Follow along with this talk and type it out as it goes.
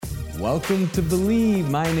Welcome to Believe.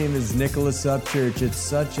 My name is Nicholas Upchurch. It's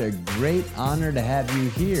such a great honor to have you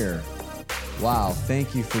here. Wow,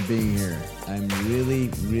 thank you for being here. I'm really,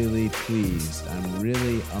 really pleased. I'm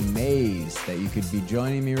really amazed that you could be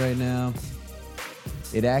joining me right now.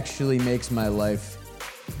 It actually makes my life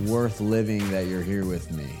worth living that you're here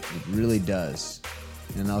with me. It really does.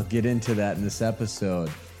 And I'll get into that in this episode.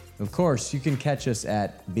 Of course, you can catch us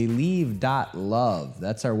at believe.love.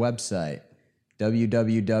 That's our website.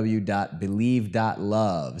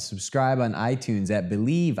 www.believe.love. Subscribe on iTunes at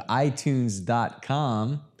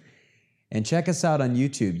believeitunes.com. And check us out on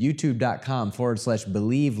YouTube,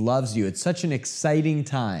 youtube.com/Believe Loves You. It's such an exciting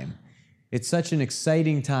time. It's such an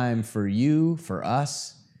exciting time for you, for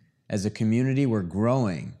us, as a community. We're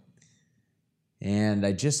growing. And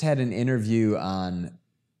I just had an interview on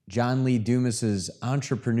John Lee Dumas's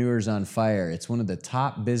Entrepreneurs on Fire. It's one of the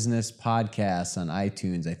top business podcasts on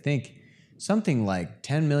iTunes. I think something like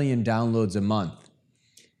 10 million downloads a month.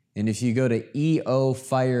 And if you go to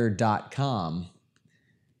eofire.com,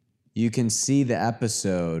 you can see the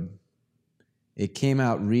episode. It came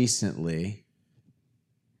out recently,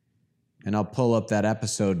 and I'll pull up that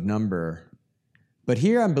episode number. But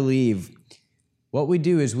here on Believe, what we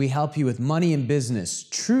do is we help you with money and business,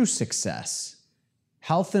 true success,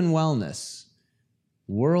 health and wellness,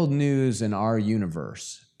 world news, and our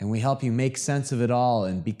universe. And we help you make sense of it all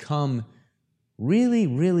and become really,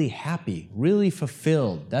 really happy, really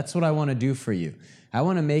fulfilled. That's what I want to do for you. I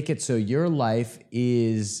want to make it so your life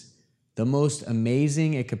is the most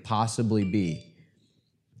amazing it could possibly be.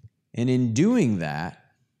 And in doing that,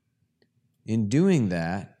 it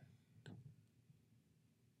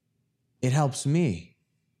helps me.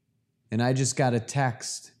 And I just got a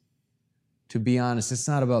text. To be honest, it's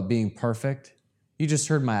not about being perfect. You just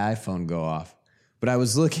heard my iPhone go off. But I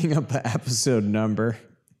was looking up an episode number.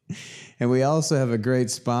 And we also have a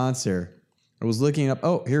great sponsor. I was looking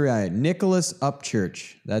up, here I am, Nicholas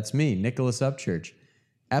Upchurch. That's me, Nicholas Upchurch.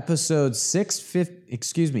 Episode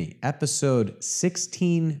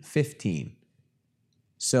 1615.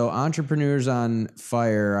 So Entrepreneurs on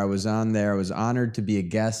Fire, I was on there. I was honored to be a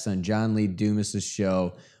guest on John Lee Dumas's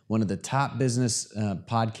show, one of the top business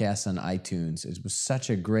podcasts on iTunes. It was such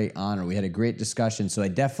a great honor. We had a great discussion. So I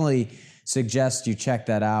definitely suggest you check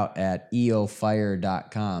that out at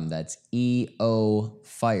eofire.com. That's eofire.com.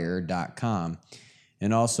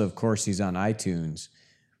 And also, of course, he's on iTunes.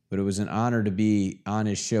 But it was an honor to be on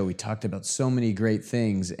his show. We talked about so many great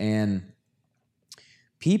things. And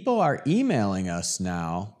people are emailing us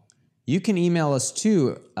now. You can email us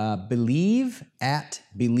too.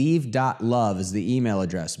 believe@believe.love is the email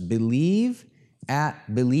address.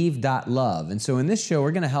 believe@believe.love. And so in this show,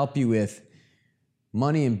 we're going to help you with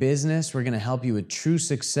money and business. We're going to help you with true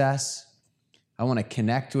success. I want to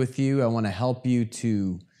connect with you. I want to help you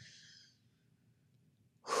to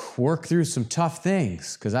work through some tough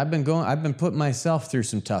things, because I've been putting myself through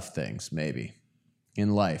some tough things maybe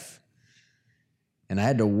in life. And I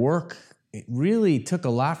had to work. It really took a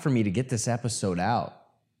lot for me to get this episode out.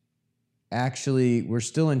 Actually, we're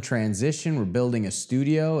still in transition. We're building a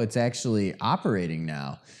studio. It's actually operating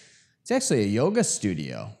now. It's actually a yoga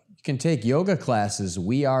studio. You can take yoga classes,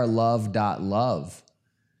 wearelove.love.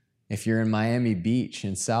 If you're in Miami Beach,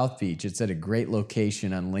 in South Beach, it's at a great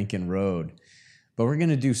location on Lincoln Road. But we're going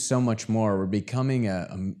to do so much more. We're becoming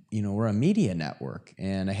we're a media network,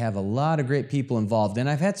 and I have a lot of great people involved. And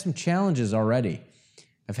I've had some challenges already.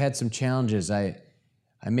 I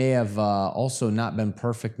may have also not been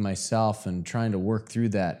perfect myself and trying to work through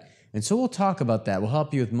that. And so we'll talk about that. We'll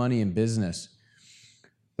help you with money and business.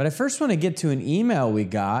 But I first want to get to an email we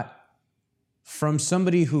got from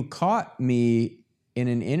somebody who caught me in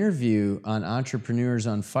an interview on Entrepreneurs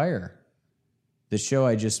on Fire, the show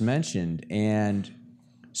I just mentioned. And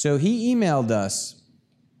so he emailed us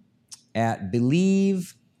at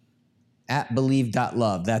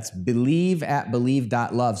believe@believe.love. That's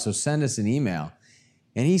believe@believe.love. So send us an email.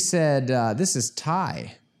 And he said, this is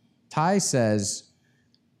Ty. Ty says,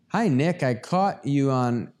 "Hi, Nick. I caught you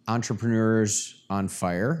on Entrepreneurs on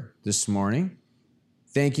Fire this morning.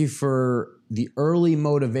 Thank you for the early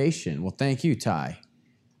motivation." Well, thank you, Ty.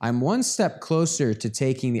 "I'm one step closer to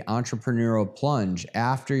taking the entrepreneurial plunge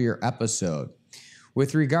after your episode.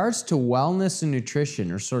 With regards to wellness and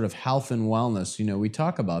nutrition, or sort of health and wellness, we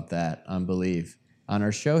talk about that on Believe on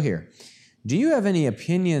our show here. Do you have any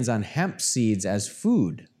opinions on hemp seeds as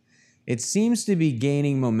food? It seems to be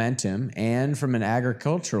gaining momentum, and from an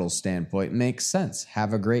agricultural standpoint, makes sense.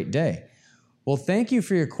 Have a great day." Well, thank you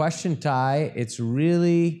for your question, Ty. It's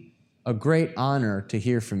really a great honor to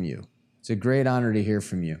hear from you. It's a great honor to hear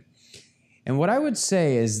from you. And what I would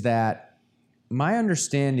say is that my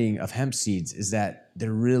understanding of hemp seeds is that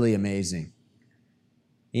they're really amazing.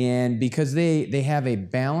 And because they have a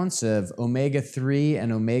balance of omega-3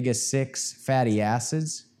 and omega-6 fatty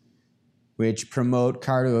acids, which promote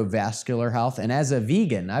cardiovascular health. And as a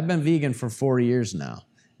vegan, I've been vegan for 4 years now.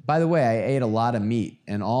 By the way, I ate a lot of meat,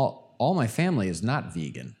 and all my family is not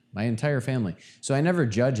vegan, my entire family. So I never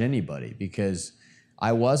judge anybody because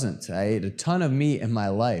I wasn't. I ate a ton of meat in my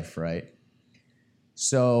life, right?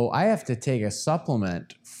 So I have to take a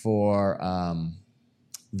supplement for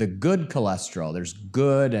the good cholesterol. There's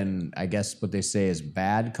good and I guess what they say is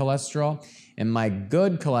bad cholesterol. And my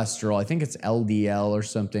good cholesterol, I think it's LDL or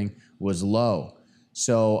something, was low.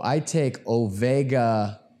 So I take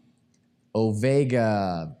Ovega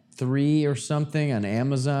 3 or something on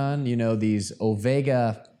Amazon. You know, these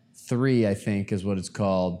Ovega 3, I think is what it's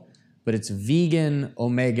called. But it's vegan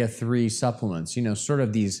omega-3 supplements, you know, sort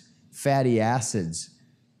of these fatty acids.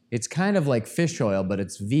 It's kind of like fish oil, but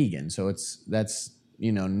it's vegan. So that's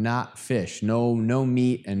you know, not fish, no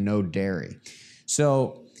meat and no dairy.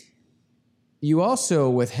 So you also,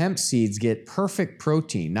 with hemp seeds, get perfect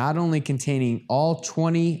protein, not only containing all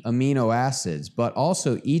 20 amino acids, but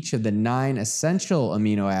also each of the 9 essential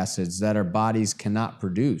amino acids that our bodies cannot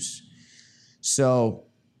produce. So,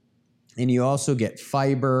 and you also get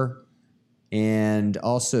fiber and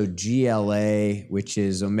also GLA, which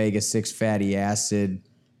is omega-6 fatty acid,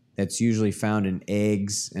 that's usually found in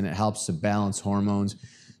eggs, and it helps to balance hormones.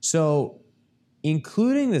 So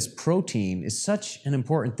including this protein is such an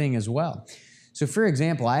important thing as well. So for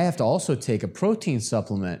example, I have to also take a protein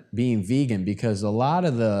supplement being vegan because a lot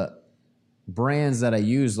of the brands that I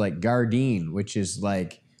use, like Gardein, which is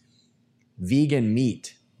like vegan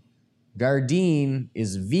meat. Gardein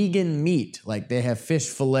is vegan meat. Like they have fish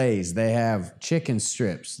fillets, they have chicken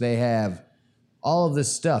strips, they have all of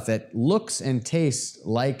this stuff that looks and tastes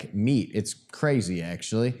like meat. It's crazy,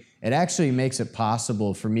 actually. It actually makes it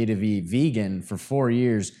possible for me to be vegan for 4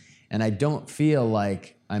 years, and I don't feel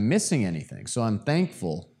like I'm missing anything. So I'm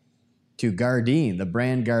thankful to Gardein, the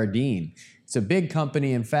brand Gardein. It's a big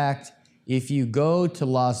company. In fact, if you go to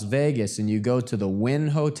Las Vegas and you go to the Wynn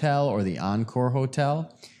Hotel or the Encore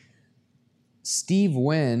Hotel, Steve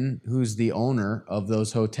Wynn, who's the owner of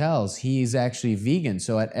those hotels, he's actually vegan.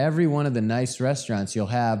 So at every one of the nice restaurants, you'll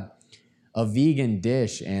have a vegan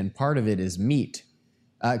dish, and part of it is meat.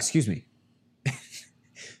 Excuse me.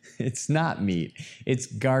 It's not meat. It's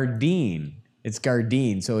Gardein. It's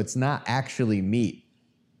Gardein, so it's not actually meat.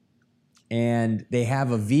 And they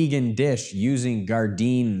have a vegan dish using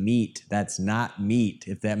Gardein meat that's not meat,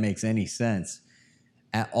 if that makes any sense,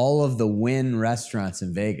 at all of the Wynn restaurants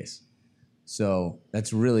in Vegas. So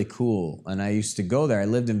that's really cool. And I used to go there. I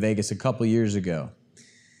lived in Vegas a couple years ago.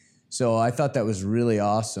 So I thought that was really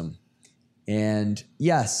awesome. And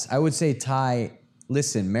yes, I would say, Ty,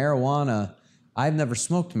 listen, marijuana, I've never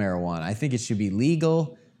smoked marijuana. I think it should be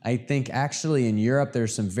legal. I think actually in Europe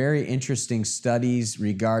there's some very interesting studies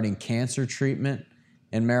regarding cancer treatment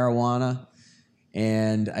and marijuana.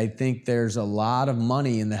 And I think there's a lot of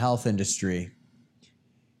money in the health industry.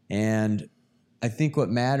 And I think what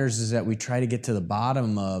matters is that we try to get to the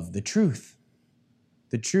bottom of the truth.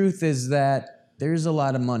 The truth is that there's a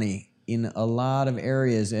lot of money in a lot of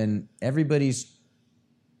areas, and everybody's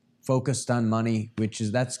focused on money,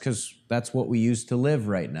 that's because that's what we use to live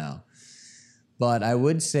right now. But I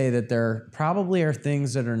would say that there probably are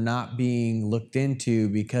things that are not being looked into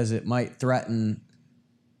because it might threaten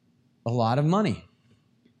a lot of money.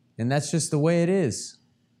 And that's just the way it is.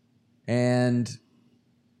 And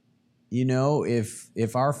you know,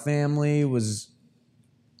 if our family was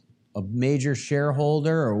a major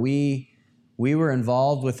shareholder or we were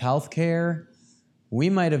involved with healthcare, we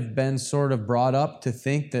might have been sort of brought up to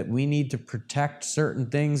think that we need to protect certain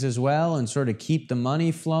things as well and sort of keep the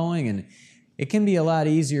money flowing. And it can be a lot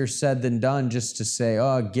easier said than done just to say,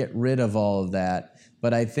 oh, get rid of all of that.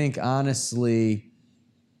 But I think honestly,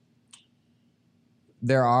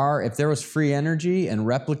 if there was free energy and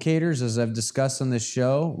replicators, as I've discussed on this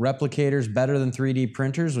show, replicators better than 3D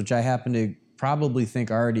printers, which I happen to probably think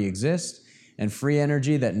already exist, and free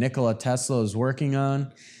energy that Nikola Tesla is working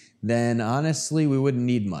on, then honestly, we wouldn't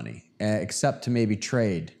need money, except to maybe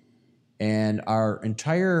trade. And our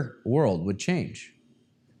entire world would change.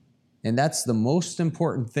 And that's the most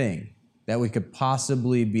important thing that we could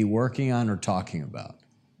possibly be working on or talking about.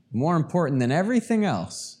 More important than everything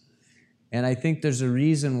else. And I think there's a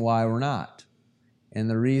reason why we're not. And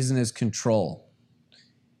the reason is control.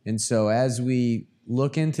 And so as we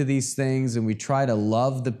look into these things and we try to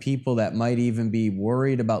love the people that might even be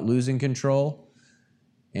worried about losing control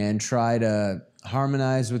and try to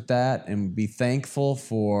harmonize with that and be thankful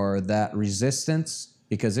for that resistance,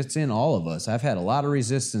 because it's in all of us. I've had a lot of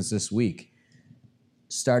resistance this week,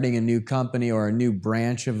 starting a new company or a new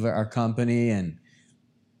branch of our company, and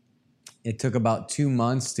it took about 2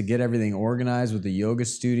 months to get everything organized with the yoga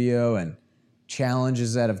studio and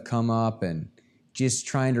challenges that have come up, and just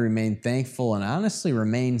trying to remain thankful and honestly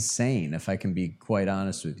remain sane, if I can be quite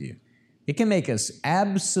honest with you. It can make us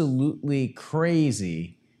absolutely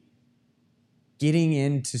crazy getting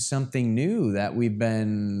into something new that we've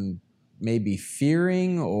been maybe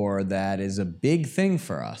fearing, or that is a big thing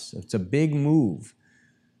for us. It's a big move.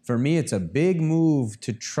 For me, it's a big move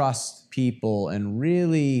to trust people and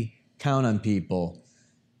really count on people.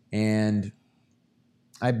 And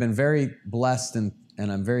I've been very blessed and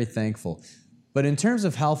I'm very thankful. But in terms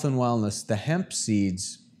of health and wellness, the hemp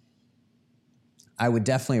seeds, I would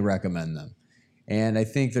definitely recommend them. And I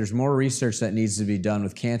think there's more research that needs to be done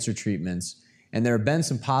with cancer treatments. And there have been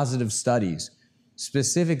some positive studies,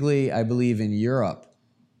 specifically, I believe, in Europe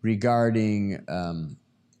regarding,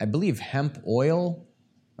 I believe, hemp oil,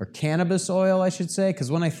 or cannabis oil, I should say, because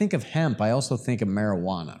when I think of hemp, I also think of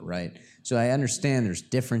marijuana, right? So I understand there's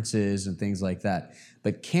differences and things like that.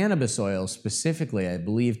 But cannabis oil specifically, I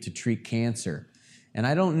believe, to treat cancer. And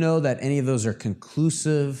I don't know that any of those are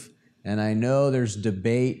conclusive, and I know there's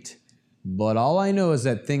debate, but all I know is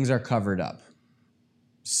that things are covered up.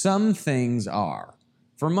 Some things are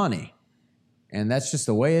for money, and that's just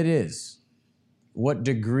the way it is. What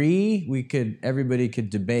degree everybody could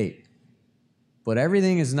debate, but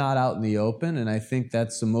everything is not out in the open, and I think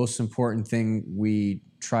that's the most important thing we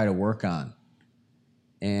try to work on.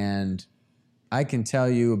 And I can tell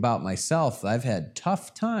you about myself, I've had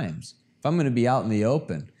tough times. If I'm going to be out in the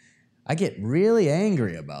open, I get really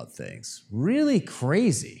angry about things, really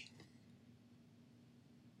crazy.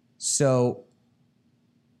 So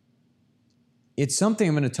it's something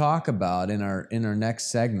I'm going to talk about in our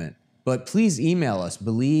next segment. But please email us,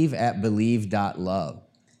 believe@believe.love.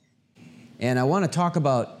 And I want to talk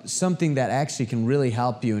about something that actually can really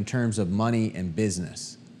help you in terms of money and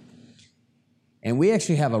business. And we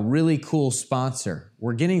actually have a really cool sponsor.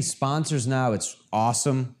 We're getting sponsors now. It's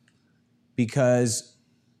awesome because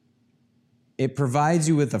it provides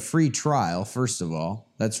you with a free trial, first of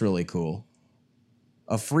all. That's really cool.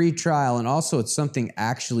 A free trial, and also it's something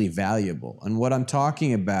actually valuable. And what I'm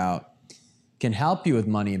talking about can help you with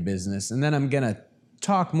money and business. And then I'm going to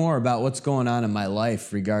talk more about what's going on in my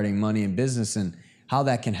life regarding money and business and how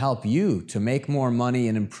that can help you to make more money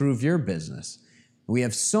and improve your business. We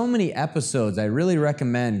have so many episodes. I really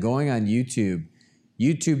recommend going on YouTube,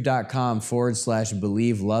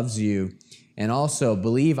 youtube.com/Believe Loves You, and also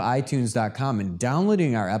believeitunes.com, and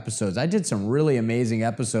downloading our episodes. I did some really amazing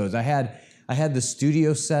episodes. I had the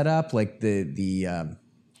studio set up, like the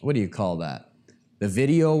what do you call that? The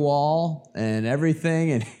video wall and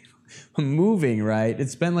everything, and moving, right?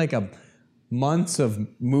 It's been like months of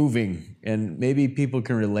moving, and maybe people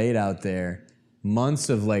can relate out there. Months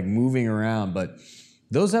of like moving around, but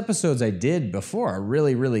those episodes I did before are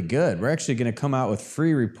really, really good. We're actually going to come out with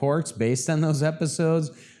free reports based on those episodes.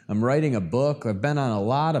 I'm writing a book. I've been on a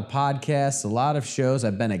lot of podcasts, a lot of shows.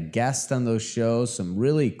 I've been a guest on those shows, some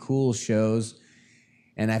really cool shows.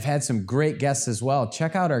 And I've had some great guests as well.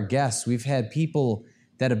 Check out our guests. We've had people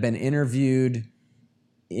that have been interviewed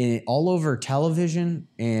all over television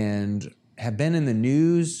and have been in the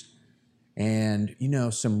news. And,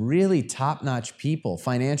 some really top-notch people,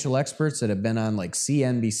 financial experts that have been on like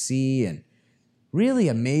CNBC, and really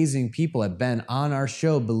amazing people have been on our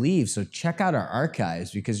show, Believe. So check out our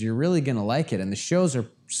archives because you're really going to like it. And the shows are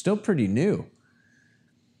still pretty new.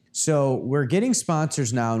 So we're getting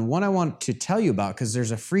sponsors now. And one I want to tell you about, because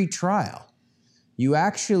there's a free trial.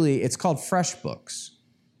 It's called FreshBooks.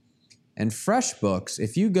 And FreshBooks,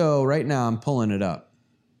 if you go right now, I'm pulling it up.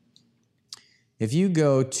 If you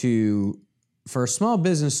go for a small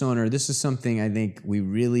business owner, this is something I think we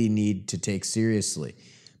really need to take seriously.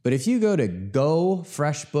 But if you go to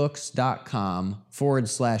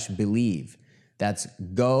gofreshbooks.com/believe, that's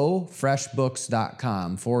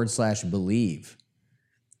gofreshbooks.com/believe,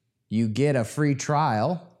 you get a free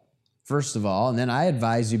trial, first of all, and then I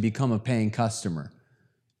advise you become a paying customer.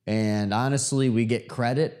 And honestly, we get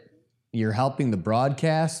credit. You're helping the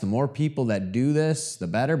broadcast. The more people that do this, the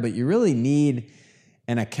better. But you really need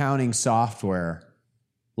an accounting software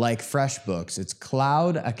like FreshBooks. It's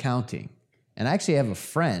cloud accounting. And I actually have a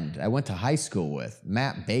friend I went to high school with,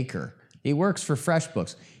 Matt Baker. He works for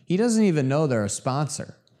FreshBooks. He doesn't even know they're a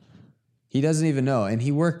sponsor. He doesn't even know. And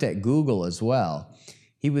he worked at Google as well.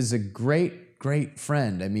 He was a great, great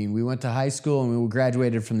friend. I mean, we went to high school and we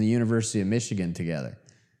graduated from the University of Michigan together.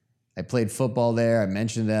 I played football there. I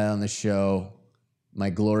mentioned that on the show. My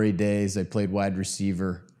glory days, I played wide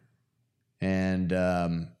receiver. And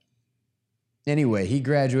anyway, he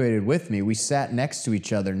graduated with me. We sat next to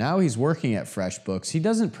each other. Now he's working at FreshBooks. He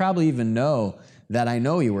doesn't probably even know that I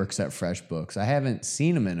know he works at FreshBooks. I haven't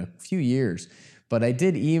seen him in a few years, but I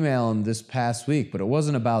did email him this past week, but it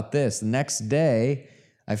wasn't about this. The next day,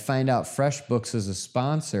 I find out FreshBooks is a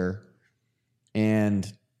sponsor, and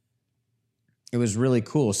it was really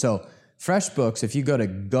cool. So FreshBooks, if you go to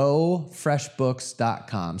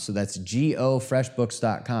gofreshbooks.com, so that's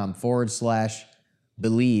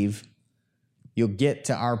gofreshbooks.com/believe, you'll get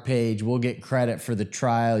to our page. We'll get credit for the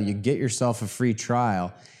trial. You get yourself a free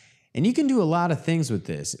trial. And you can do a lot of things with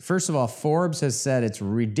this. First of all, Forbes has said it's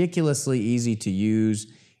ridiculously easy to use.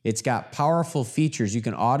 It's got powerful features. You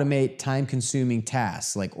can automate time-consuming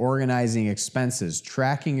tasks like organizing expenses,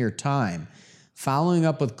 tracking your time, following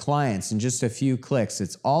up with clients in just a few clicks.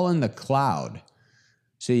 It's all in the cloud,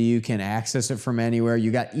 so you can access it from anywhere. You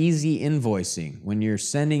got easy invoicing. When you're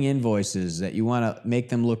sending invoices that you want to make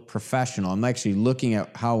them look professional. I'm actually looking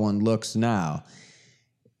at how one looks now.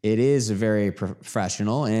 It is very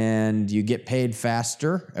professional, and you get paid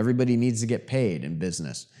faster. Everybody needs to get paid in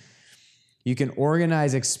business. You can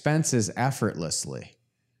organize expenses effortlessly.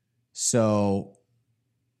 So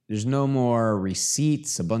there's no more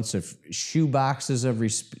receipts, a bunch of shoe boxes of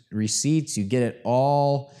receipts. You get it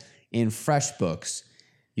all in FreshBooks.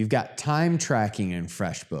 You've got time tracking in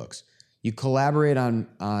FreshBooks. You collaborate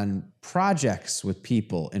on projects with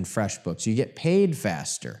people in FreshBooks. You get paid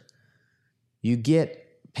faster. You get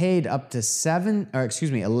paid up to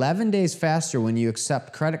 11 days faster when you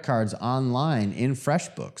accept credit cards online in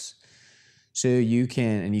FreshBooks. So you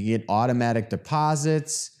get automatic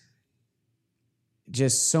deposits,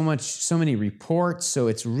 just so many reports. So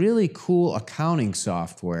it's really cool accounting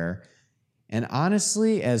software. And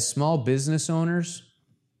honestly, as small business owners,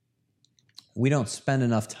 we don't spend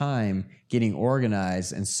enough time getting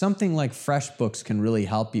organized, and something like FreshBooks can really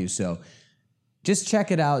help you. So just check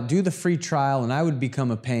it out, do the free trial, and I would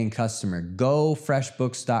become a paying customer.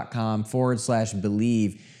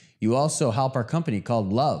 gofreshbooks.com/believe. You also help our company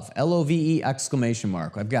called Love, LOVE !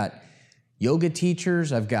 I've got yoga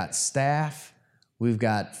teachers, I've got staff, we've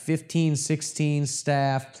got 15, 16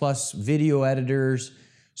 staff, plus video editors.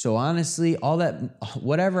 So honestly, all that,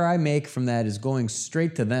 whatever I make from that is going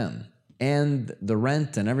straight to them, and the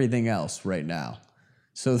rent and everything else right now.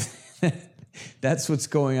 So that's what's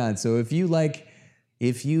going on. So if you like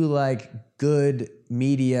good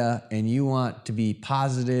media, and you want to be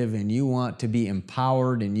positive, and you want to be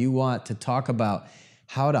empowered, and you want to talk about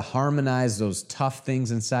how to harmonize those tough things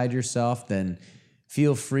inside yourself, then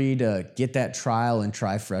feel free to get that trial and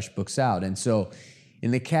try FreshBooks out. And so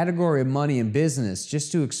in the category of money and business,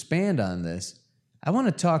 just to expand on this, I want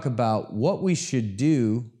to talk about what we should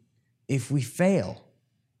do if we fail.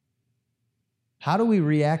 How do we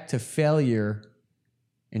react to failure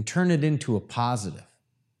and turn it into a positive?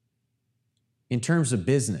 In terms of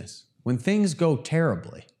business, when things go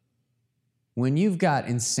terribly, when you've got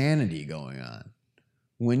insanity going on,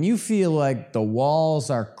 when you feel like the walls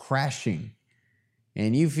are crashing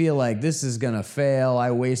and you feel like this is going to fail,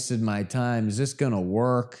 I wasted my time, is this going to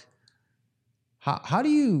work? How do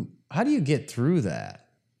you get through that?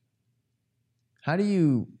 How do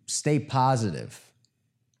you stay positive?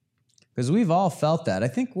 Because we've all felt that. I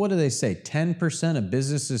think, what do they say? 10% of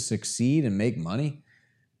businesses succeed and make money?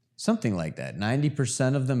 Something like that.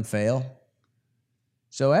 90% of them fail.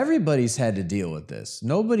 So everybody's had to deal with this.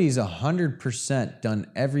 Nobody's 100% done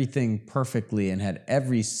everything perfectly and had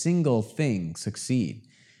every single thing succeed.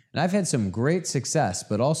 And I've had some great success,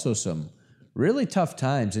 but also some really tough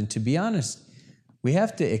times. And to be honest, we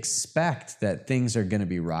have to expect that things are going to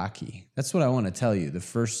be rocky. That's what I want to tell you. The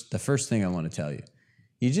first thing I want to tell you.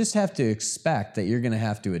 You just have to expect that you're going to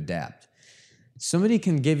have to adapt. Somebody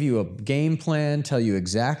can give you a game plan, tell you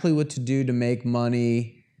exactly what to do to make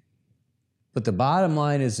money, but the bottom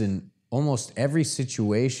line is, in almost every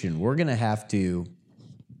situation, we're going to have to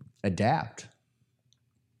adapt.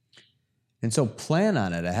 And so plan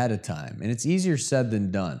on it ahead of time, and it's easier said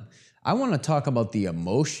than done. I want to talk about the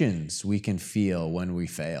emotions we can feel when we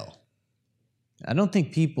fail. I don't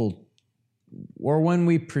think people, or when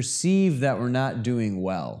we perceive that we're not doing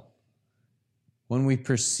well, when we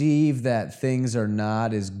perceive that things are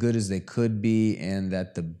not as good as they could be, and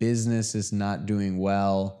that the business is not doing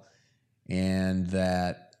well, and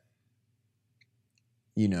that,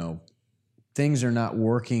 things are not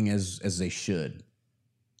working as they should.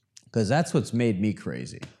 Because that's what's made me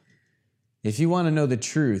crazy. If you want to know the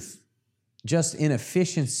truth, just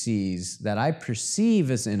inefficiencies that I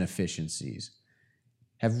perceive as inefficiencies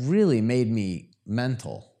have really made me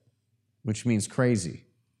mental, which means crazy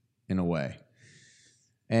in a way.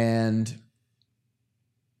 And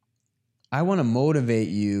I want to motivate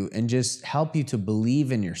you and just help you to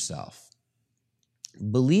believe in yourself.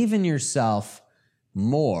 Believe in yourself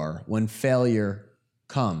more when failure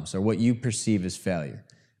comes, or what you perceive as failure.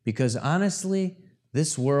 Because honestly,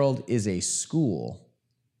 this world is a school.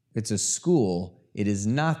 It's a school. It is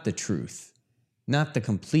not the truth, not the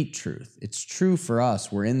complete truth. It's true for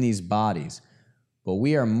us. We're in these bodies, but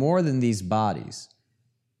we are more than these bodies.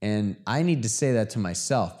 And I need to say that to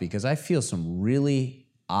myself because I feel some really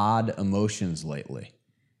odd emotions lately.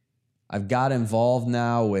 I've got involved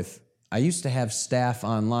now with, I used to have staff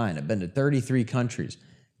online. I've been to 33 countries.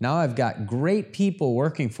 Now I've got great people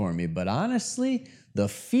working for me, but honestly, the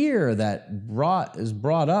fear that is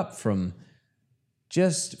brought up from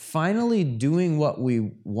just finally doing what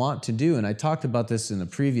we want to do, and I talked about this in a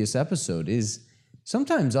previous episode, is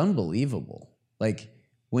sometimes unbelievable. Like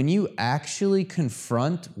when you actually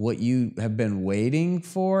confront what you have been waiting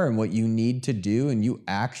for and what you need to do, and you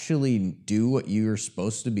actually do what you're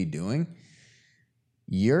supposed to be doing,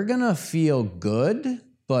 you're gonna feel good,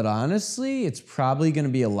 but honestly, it's probably gonna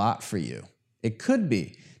be a lot for you. It could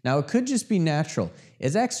be. Now, it could just be natural.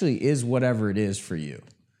 It actually is whatever it is for you.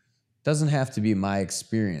 Doesn't have to be my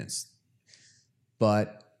experience.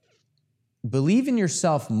 But believe in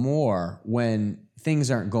yourself more when things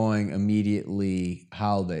aren't going immediately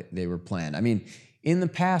how they were planned. I mean, in the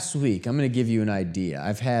past week, I'm going to give you an idea.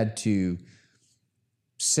 I've had to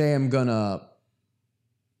say I've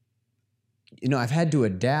had to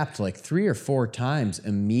adapt like 3 or 4 times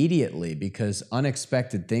immediately because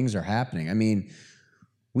unexpected things are happening. I mean,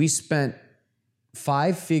 we spent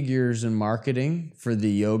 5 figures in marketing for the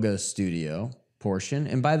yoga studio portion.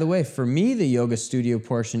 And by the way, for me, the yoga studio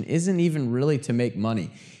portion isn't even really to make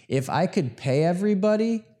money. If I could pay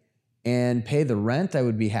everybody and pay the rent, I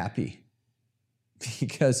would be happy.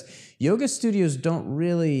 Because yoga studios don't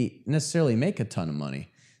really necessarily make a ton of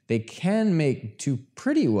money. They can do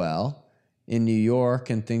pretty well in New York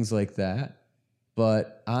and things like that.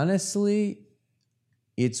 But honestly,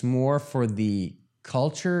 it's more for the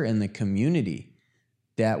culture and the community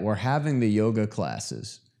that we're having the yoga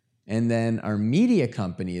classes. And then our media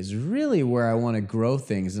company is really where I want to grow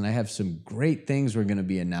things. And I have some great things we're going to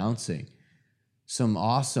be announcing. Some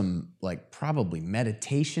awesome, like probably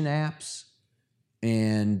meditation apps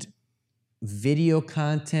and video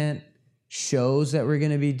content shows that we're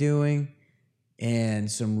going to be doing, and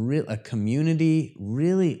a community,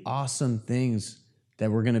 really awesome things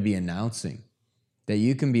that we're going to be announcing that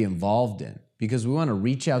you can be involved in, because we want to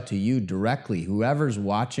reach out to you directly, whoever's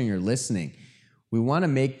watching or listening. We want to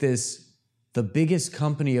make this the biggest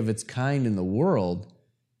company of its kind in the world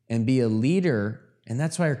and be a leader. And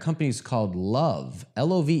that's why our company is called LOVE,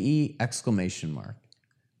 L-O-V-E !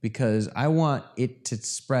 Because I want it to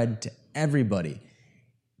spread to everybody.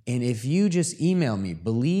 And if you just email me,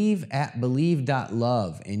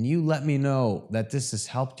 believe@believe.love, and you let me know that this has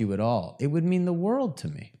helped you at all, it would mean the world to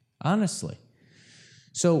me, honestly.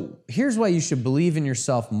 So here's why you should believe in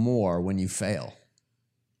yourself more when you fail.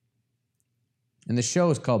 And the show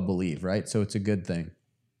is called Believe, right? So it's a good thing.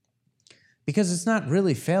 Because it's not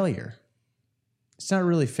really failure. It's not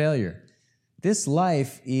really failure. This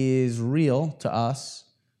life is real to us,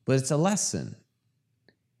 but it's a lesson.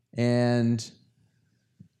 And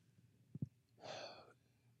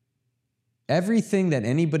everything that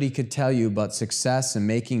anybody could tell you about success and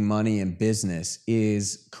making money in business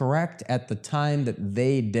is correct at the time that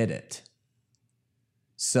they did it.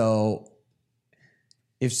 So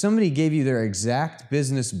if somebody gave you their exact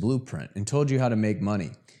business blueprint and told you how to make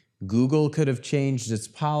money, Google could have changed its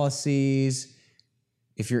policies.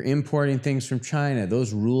 If you're importing things from China,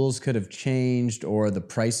 those rules could have changed, or the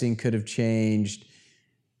pricing could have changed.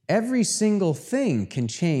 Every single thing can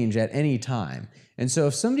change at any time. And so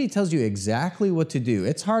if somebody tells you exactly what to do,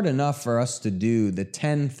 it's hard enough for us to do the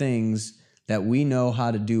 10 things that we know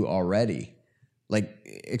how to do already.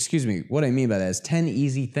 What I mean by that is 10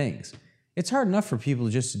 easy things. It's hard enough for people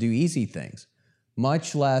just to do easy things,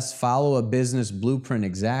 much less follow a business blueprint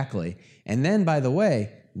exactly. And then, by the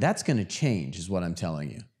way, that's going to change, is what I'm telling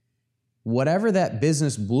you. Whatever that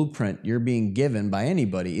business blueprint you're being given by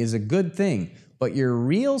anybody is a good thing, but your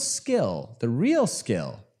real skill, the real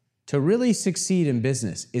skill to really succeed in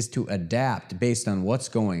business, is to adapt based on what's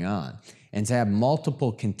going on and to have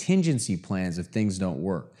multiple contingency plans if things don't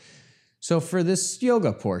work. So for this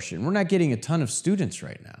yoga portion, we're not getting a ton of students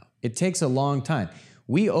right now. It takes a long time.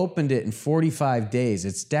 We opened it in 45 days.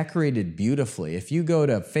 It's decorated beautifully. If you go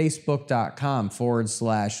to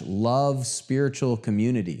facebook.com/love spiritual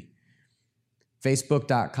community,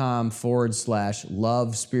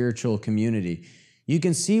 Facebook.com/love spiritual community. You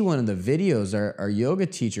can see one of the videos our yoga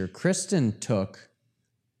teacher, Kristen, took,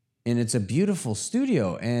 and it's a beautiful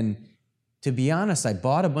studio. And to be honest, I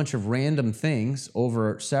bought a bunch of random things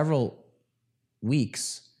over several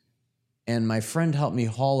weeks, and my friend helped me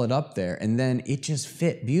haul it up there, and then it just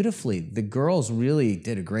fit beautifully. The girls really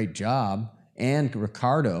did a great job, and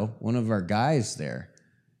Ricardo, one of our guys there,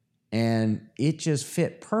 and it just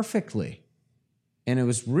fit perfectly. And it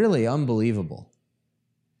was really unbelievable.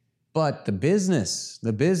 But the business,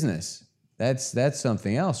 that's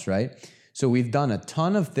something else, right? So we've done a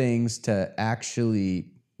ton of things to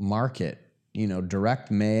actually market,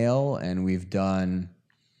 direct mail, and we've done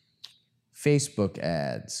Facebook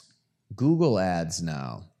ads, Google ads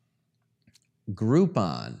now,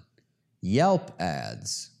 Groupon, Yelp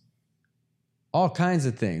ads, all kinds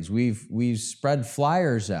of things. We've spread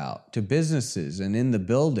flyers out to businesses and in the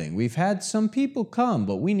building. We've had some people come,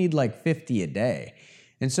 but we need like 50 a day.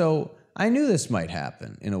 And so I knew this might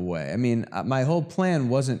happen in a way. I mean, my plan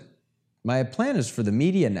is for the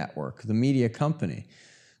media network, the media company.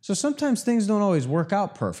 So sometimes things don't always work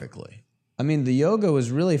out perfectly. I mean, the yoga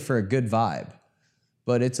was really for a good vibe,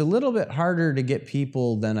 but it's a little bit harder to get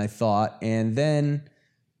people than I thought. And then,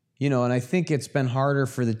 and I think it's been harder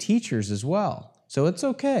for the teachers as well. So it's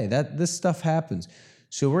okay that this stuff happens.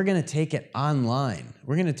 So we're going to take it online. And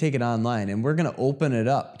we're going to open it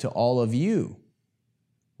up to all of you.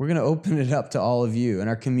 And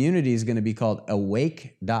our community is going to be called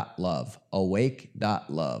awake.love.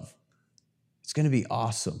 Awake.love. It's going to be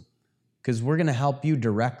awesome because we're going to help you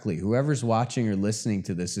directly. Whoever's watching or listening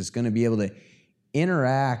to this is going to be able to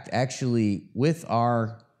interact actually with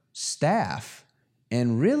our staff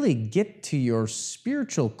and really get to your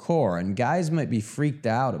spiritual core. And guys might be freaked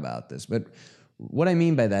out about this, but what I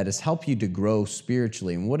mean by that is help you to grow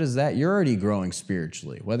spiritually. And what is that? You're already growing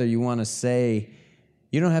spiritually. Whether you want to say,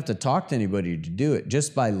 you don't have to talk to anybody to do it.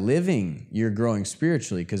 Just by living, you're growing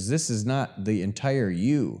spiritually, because this is not the entire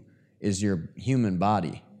you, is your human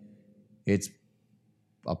body. It's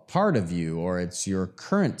a part of you, or it's your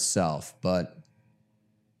current self, but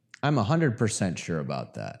I'm 100% sure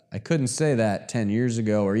about that. I couldn't say that 10 years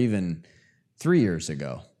ago or even 3 years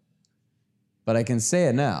ago, but I can say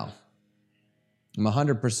it now. I'm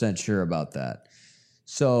 100% sure about that.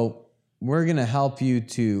 So we're going to help you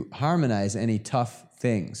to harmonize any tough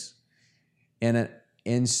things. And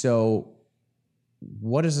so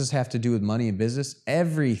what does this have to do with money and business?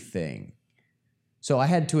 Everything. So I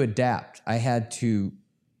had to adapt. I had to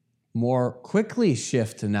more quickly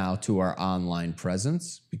shift now to our online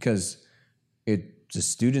presence because the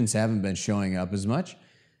students haven't been showing up as much.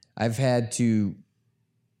 I've had to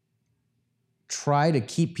try to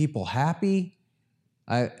keep people happy.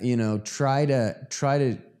 Try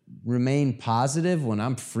to remain positive when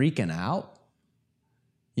I'm freaking out,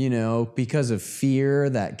 because of fear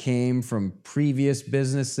that came from previous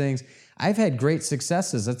business things. I've had great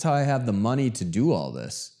successes. That's how I have the money to do all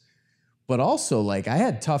this. But also, I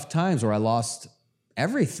had tough times where I lost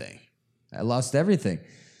everything.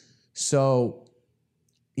 So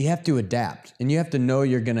you have to adapt, and you have to know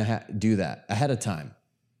you're going to do that ahead of time.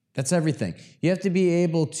 That's everything. You have to be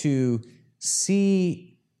able to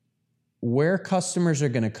see where customers are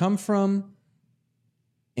going to come from,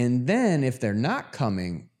 and then if they're not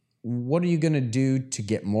coming, what are you going to do to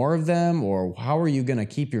get more of them, or how are you going to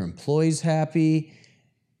keep your employees happy?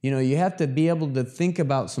 You have to be able to think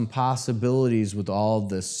about some possibilities with all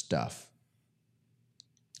this stuff.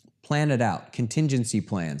 Plan it out, contingency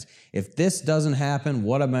plans. If this doesn't happen,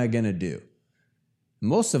 what am I going to do?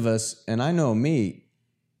 Most of us, and I know me,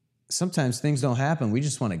 sometimes things don't happen. We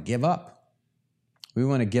just want to give up.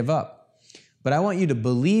 But I want you to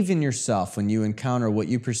believe in yourself when you encounter what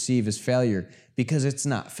you perceive as failure, because it's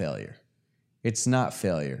not failure. It's not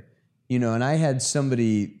failure. And I had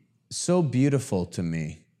somebody so beautiful to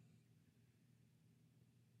me.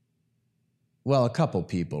 Well, a couple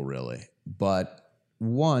people really, but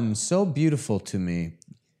one so beautiful to me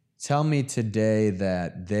tell me today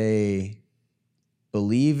that they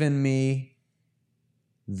believe in me,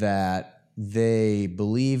 that they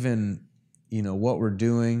believe in, what we're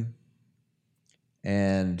doing.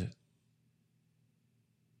 And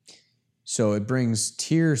so it brings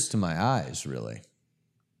tears to my eyes, really,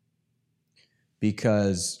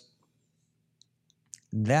 because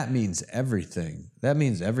that means everything. That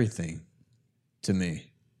means everything to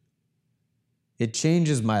me. It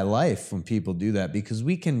changes my life when people do that, because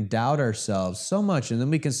we can doubt ourselves so much, and then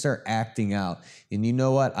we can start acting out. And you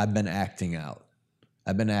know what? I've been acting out.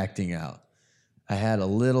 I had a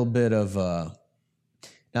little bit of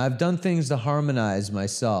Now, I've done things to harmonize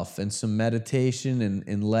myself and some meditation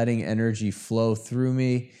and letting energy flow through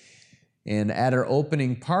me. And at our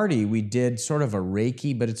opening party, we did sort of a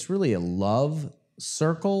Reiki, but it's really a love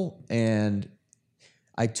circle. And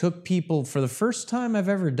I took people, for the first time I've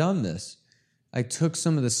ever done this, I took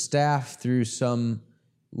some of the staff through some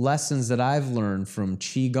lessons that I've learned from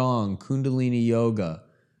Qigong, Kundalini Yoga,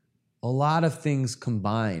 a lot of things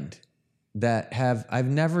combined that I've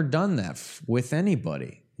never done that with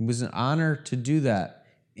anybody. It was an honor to do that,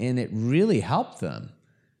 and it really helped them.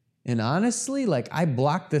 And honestly, like, I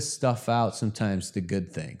block this stuff out sometimes, the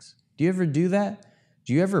good things. Do you ever do that?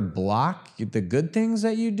 Do you ever block the good things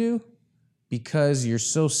that you do because you're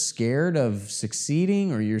so scared of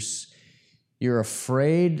succeeding, or you're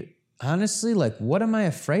afraid? Honestly, like, what am I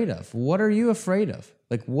afraid of? What are you afraid of?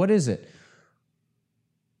 Like, what is it?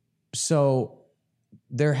 So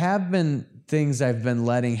there have been things I've been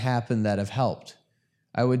letting happen that have helped.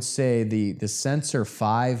 I would say the Sensor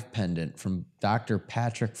 5 pendant from Dr.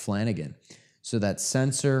 Patrick Flanagan. So that's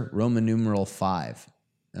Sensor Roman numeral 5.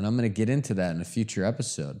 And I'm going to get into that in a future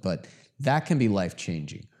episode, but that can be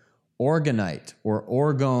life-changing. Organite or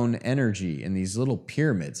orgone energy in these little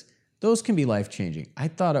pyramids, those can be life-changing. I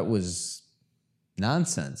thought it was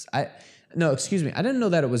nonsense. I didn't know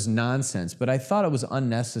that it was nonsense, but I thought it was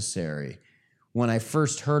unnecessary when I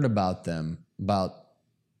first heard about them about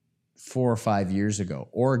 4 or 5 years ago.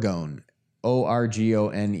 Orgone,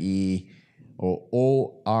 O-R-G-O-N-E, or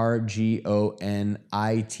O-R-G-O-N-I-T-E.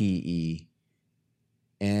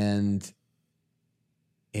 And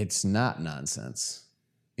it's not nonsense.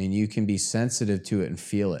 And you can be sensitive to it and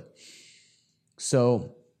feel it.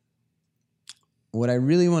 So what I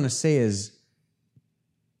really want to say is,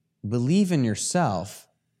 believe in yourself.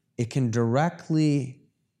 It can really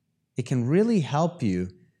help you.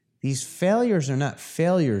 These failures are not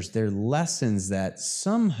failures. They're lessons that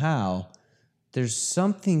somehow there's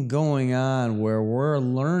something going on where we're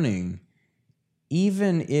learning,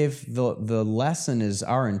 even if the lesson is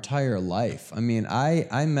our entire life. I mean,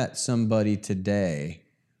 I met somebody today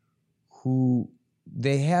who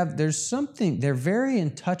there's something, they're very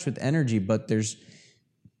in touch with energy, but there's,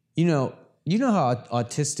 you know how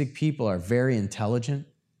autistic people are very intelligent,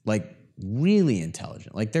 like really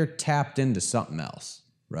intelligent, like they're tapped into something else,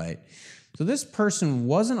 right? So this person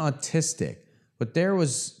wasn't autistic, but there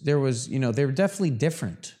was, they were definitely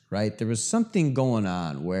different, right? There was something going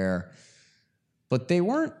on but they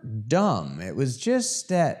weren't dumb. It was just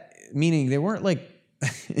that, meaning they weren't like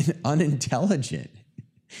unintelligent.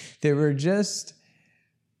 They were just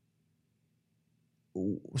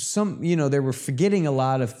they were forgetting a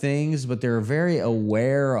lot of things, but they were very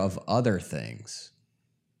aware of other things.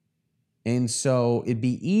 And so it'd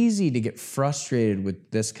be easy to get frustrated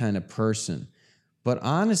with this kind of person. But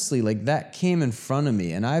honestly, like, that came in front of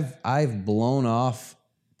me, and I've blown off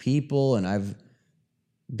people, and I've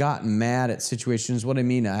gotten mad at situations. What I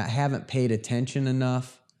mean, I haven't paid attention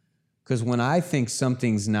enough, because when I think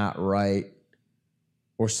something's not right,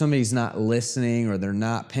 or somebody's not listening, or they're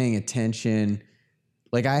not paying attention,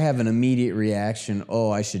 like, I have an immediate reaction,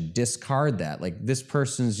 I should discard that. Like, this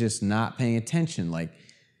person's just not paying attention.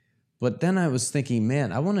 But then I was thinking,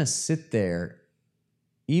 man, I want to sit there,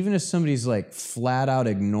 even if somebody's like flat out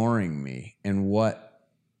ignoring me and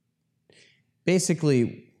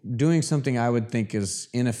basically doing something I would think is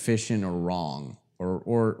inefficient or wrong,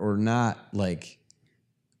 or not, like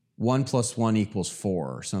 1 + 1 =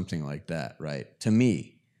 4 or something like that, right? To me.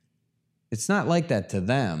 It's not like that to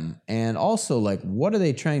them. And also, like, what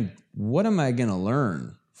am I going to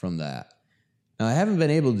learn from that? Now, I haven't been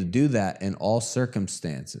able to do that in all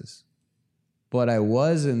circumstances, but I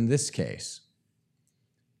was in this case.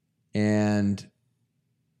 And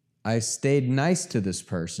I stayed nice to this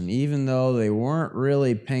person, even though they weren't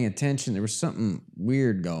really paying attention. There was something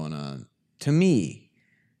weird going on. To me,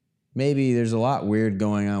 maybe there's a lot weird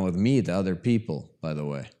going on with me to other people, by the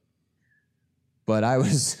way. But I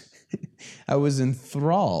was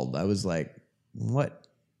enthralled. I was like, what?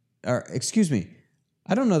 Or, excuse me,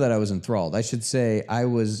 I don't know that I was enthralled. I should say I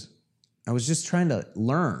was just trying to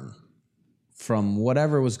learn from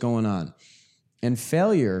whatever was going on. And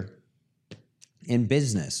failure in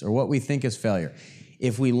business, or what we think is failure,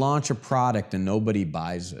 if we launch a product and nobody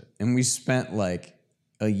buys it, and we spent like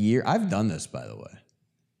a year, I've done this, by the way.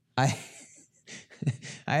 I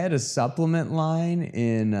had a supplement line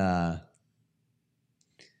in, I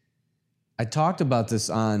talked about this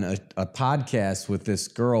on a podcast with this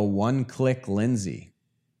girl, One Click Lindsay.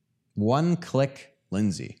 One Click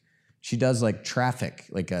Lindsay. She does like traffic,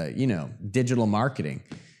 like digital marketing.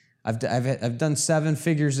 I've done 7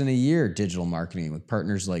 figures in a year digital marketing with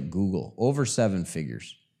partners like Google, over 7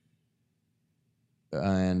 figures.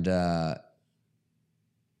 And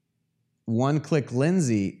One Click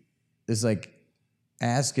Lindsay is like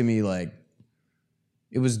asking me, like,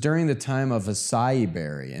 it was during the time of acai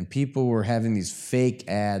berry and people were having these fake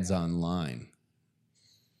ads online.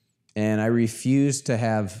 And I refused to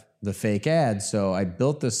have the fake ads, so I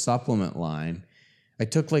built this supplement line. I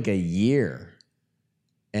took like a year,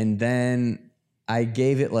 and then I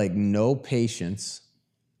gave it like no patience.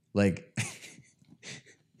 Like,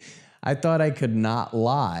 I thought I could not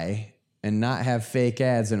lie and not have fake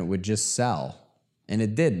ads and it would just sell. And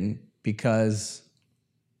it didn't, because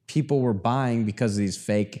people were buying because of these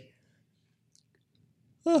fake.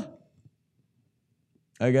 I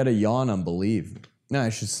got a yawn on Believe. No, I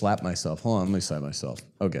should slap myself. Hold on, let me slap myself.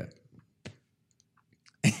 Okay.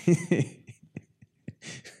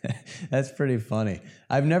 That's pretty funny.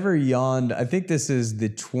 I've never yawned. I think this is the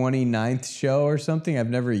 29th show or something. I've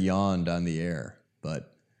never yawned on the air,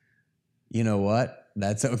 but you know what?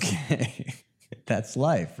 That's okay. That's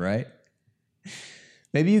life, right?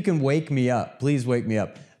 Maybe you can wake me up. Please wake me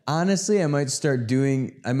up. Honestly, I might start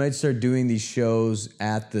doing these shows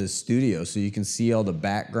at the studio so you can see all the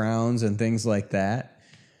backgrounds and things like that,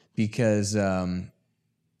 because I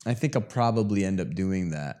think I'll probably end up doing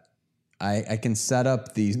that. I can set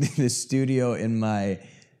up the studio in my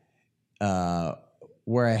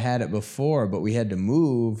where I had it before, but we had to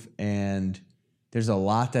move, and there's a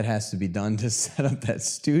lot that has to be done to set up that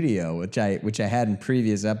studio, which I had in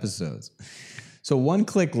previous episodes. So One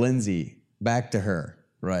Click Lindsay, back to her.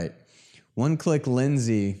 Right. One Click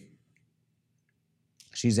Lindsay,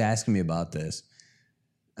 she's asking me about this.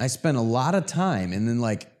 I spent a lot of time, and then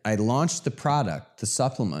like I launched the product, the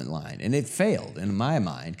supplement line, and it failed in my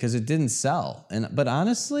mind because it didn't sell. But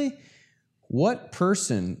honestly, what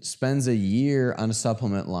person spends a year on a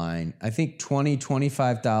supplement line, I think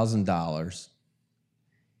 $25,000,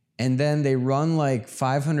 and then they run like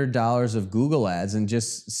 $500 of Google ads and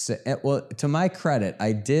just say, well, to my credit,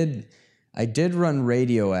 I did run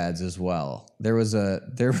radio ads as well. There was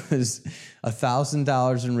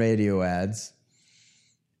 $1,000 in radio ads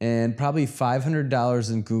and probably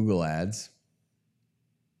 $500 in Google ads.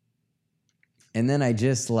 And then I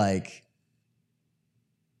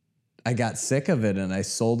got sick of it and I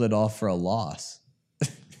sold it all for a loss.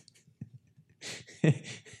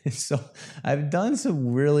 So I've done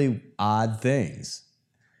some really odd things.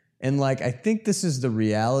 And like, I think this is the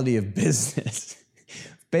reality of business.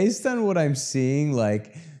 Based on what I'm seeing,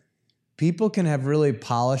 like, people can have really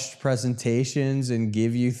polished presentations and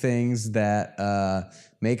give you things that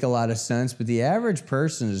make a lot of sense, but the average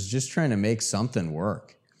person is just trying to make something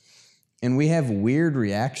work. And we have weird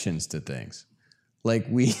reactions to things. Like,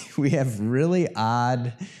 we have really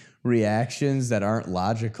odd reactions that aren't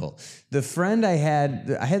logical. The friend I had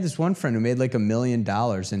this one friend who made like $1 million,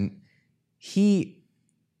 and he,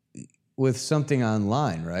 with something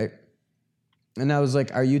online, right? And I was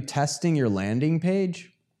like, are you testing your landing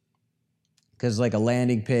page? Because like a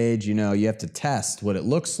landing page, you know, you have to test what it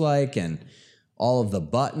looks like and all of the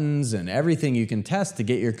buttons and everything you can test to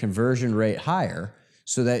get your conversion rate higher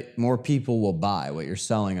so that more people will buy what you're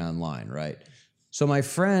selling online, right? So my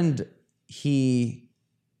friend, he's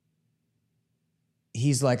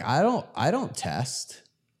like, I don't test.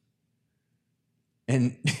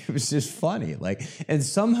 And it was just funny. Like, and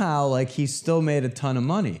somehow like he still made a ton of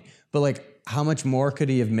money. But like, how much more could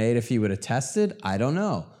he have made if he would have tested? I don't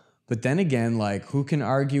know. But then again, like, who can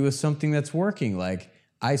argue with something that's working? Like,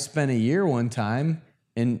 I spent a year one time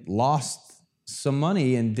and lost some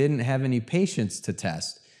money and didn't have any patience to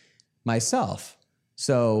test myself.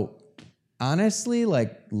 So honestly,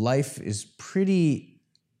 like, life is pretty...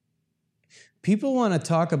 People want to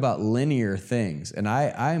talk about linear things, and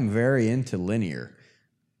I'm very into linear.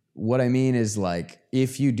 What I mean is, like,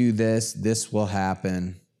 if you do this, this will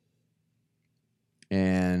happen.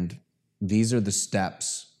 And these are the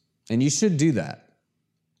steps. And you should do that.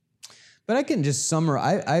 But I can just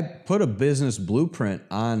summarize. I put a business blueprint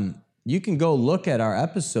on. You can go look at our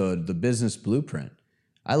episode, The Business Blueprint.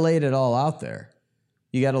 I laid it all out there.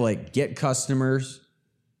 You got to like get customers.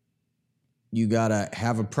 You got to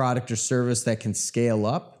have a product or service that can scale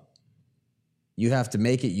up. You have to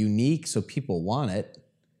make it unique so people want it.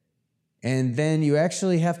 And then you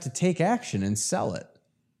actually have to take action and sell it.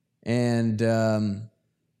 And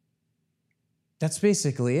that's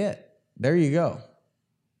basically it. There you go.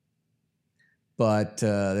 But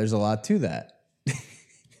there's a lot to that.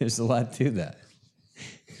 There's a lot to that.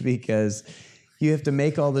 Because you have to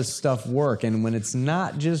make all this stuff work. And when it's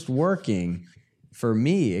not just working, for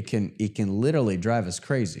me, it can literally drive us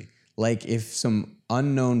crazy. Like if some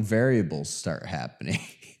unknown variables start happening.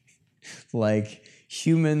 Like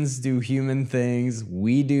humans do human things,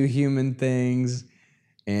 we do human things,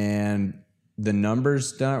 and the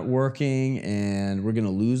numbers aren't working, and we're going to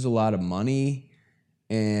lose a lot of money.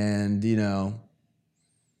 And,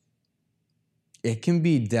 it can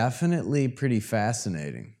be definitely pretty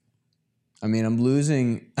fascinating. I mean, I'm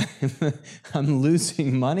losing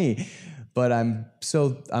money, but I'm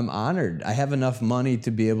honored. I have enough money to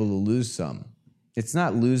be able to lose some. It's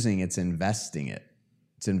not losing, it's investing it.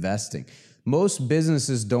 It's investing. Most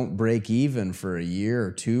businesses don't break even for a year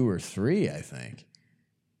or 2 or 3, I think.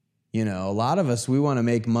 A lot of us, we want to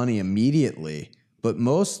make money immediately, but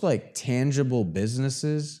most like tangible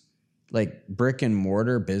businesses, like brick and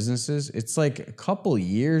mortar businesses, it's like a couple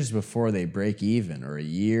years before they break even, or a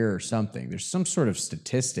year or something. There's some sort of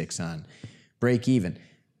statistics on break even.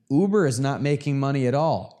 Uber is not making money at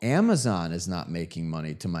all. Amazon is not making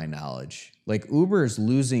money, to my knowledge. Like Uber is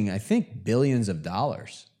losing, I think, billions of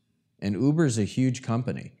dollars. And Uber is a huge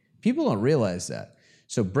company. People don't realize that.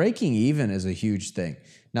 So breaking even is a huge thing.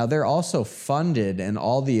 Now, they're also funded, and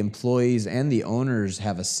all the employees and the owners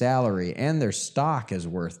have a salary, and their stock is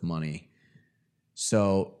worth money.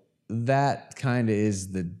 So that kind of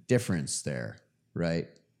is the difference there, right?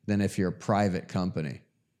 Than if you're a private company.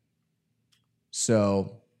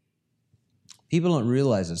 So people don't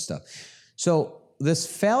realize this stuff. So this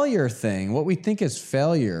failure thing, what we think is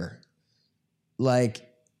failure, like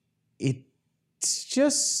it's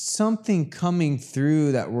just something coming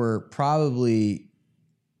through that we're probably,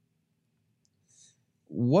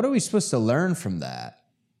 what are we supposed to learn from that?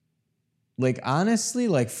 Like, honestly,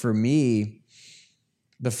 like for me,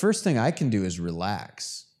 the first thing I can do is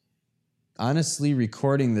relax. Honestly,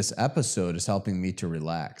 recording this episode is helping me to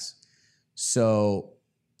relax. So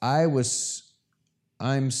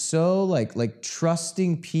I'm so like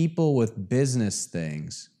trusting people with business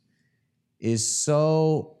things is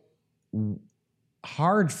so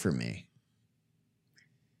hard for me,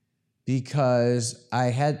 because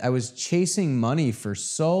I was chasing money for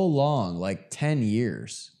so long, like 10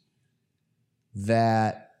 years,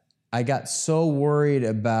 that I got so worried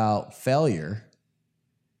about failure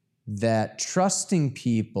that trusting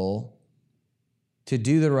people to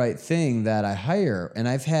do the right thing that I hire, and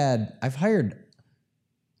I've hired a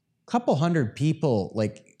couple hundred people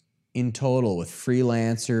like in total with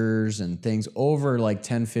freelancers and things over like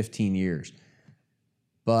 10, 15 years.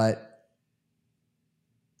 But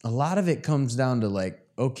a lot of it comes down to like,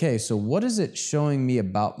 okay, so what is it showing me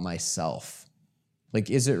about myself? Like,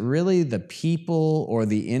 is it really the people or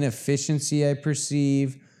the inefficiency I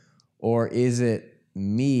perceive? Or is it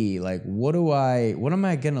me? Like, what am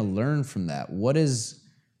I going to learn from that? What's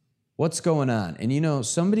going on? And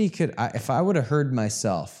somebody could, if I would have heard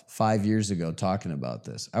myself 5 years ago talking about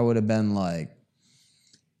this, I would have been like,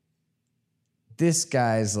 this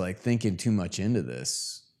guy's like thinking too much into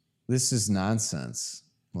this. This is nonsense.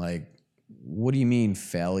 Like, what do you mean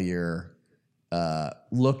failure?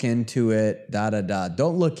 Look into it,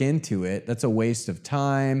 Don't look into it. That's a waste of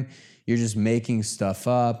time. You're just making stuff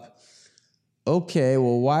up. Okay,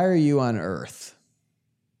 well, why are you on Earth?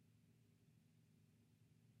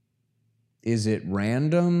 Is it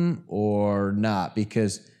random or not?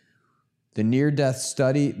 Because the near-death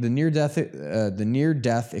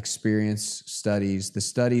experience studies, the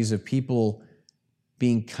studies of people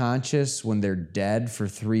being conscious when they're dead for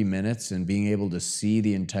 3 minutes and being able to see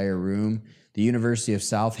the entire room. The University of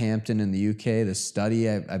Southampton in the UK, the study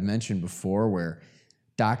I've mentioned before, where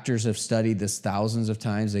doctors have studied this thousands of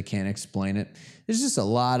times, they can't explain it. There's just a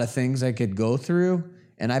lot of things I could go through,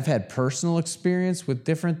 and I've had personal experience with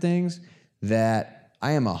different things that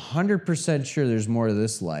I am 100% sure there's more to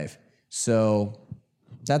this life. So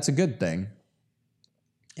that's a good thing.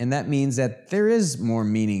 And that means that there is more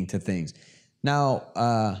meaning to things.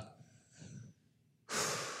 Now,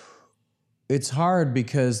 it's hard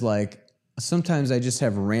because like sometimes I just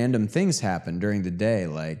have random things happen during the day.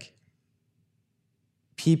 Like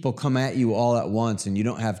people come at you all at once and you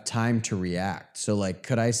don't have time to react. So like,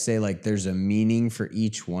 could I say like there's a meaning for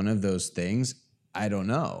each one of those things? I don't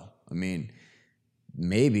know. I mean,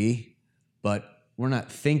 maybe, but we're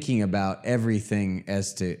not thinking about everything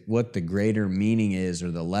as to what the greater meaning is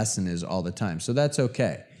or the lesson is all the time. So that's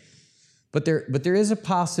okay. But there is a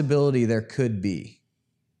possibility there could be.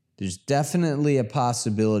 There's definitely a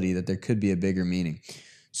possibility that there could be a bigger meaning.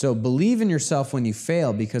 So believe in yourself when you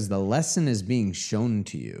fail, because the lesson is being shown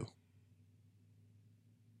to you.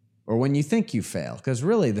 Or when you think you fail, because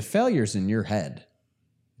really the failure's in your head,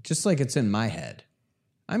 just like it's in my head.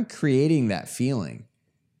 I'm creating that feeling.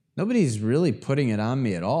 Nobody's really putting it on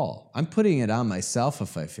me at all. I'm putting it on myself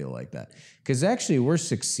if I feel like that. Because actually we're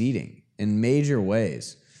succeeding in major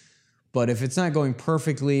ways. But if it's not going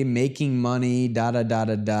perfectly, making money,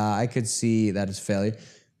 I could see that as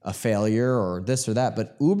a failure or this or that.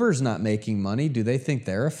 But Uber's not making money. Do they think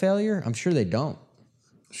they're a failure? I'm sure they don't.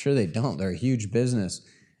 They're a huge business,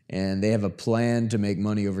 and they have a plan to make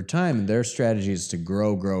money over time, and their strategy is to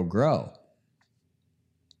grow, grow, grow.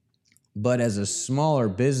 But as a smaller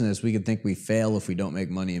business, we could think we fail if we don't make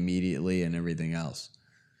money immediately and everything else.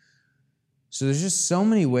 So there's just so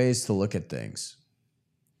many ways to look at things.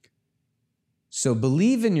 So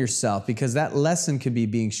believe in yourself, because that lesson could be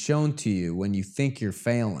being shown to you when you think you're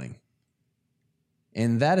failing.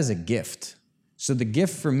 And that is a gift. So the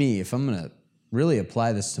gift for me, if I'm going to really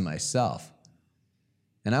apply this to myself,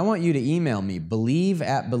 and I want you to email me,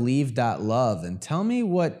 believe@believe.love, and tell me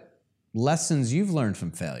what lessons you've learned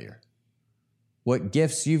from failure. What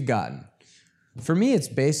gifts you've gotten. For me, it's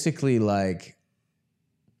basically like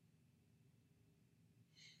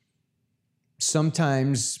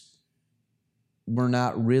sometimes we're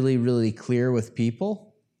not really, really clear with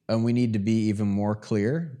people, and we need to be even more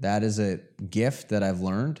clear. That is a gift that I've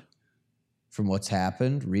learned from what's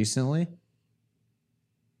happened recently.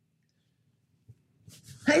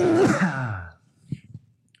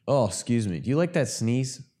 Oh, excuse me. Do you like that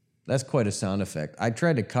sneeze? That's quite a sound effect. I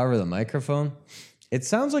tried to cover the microphone. It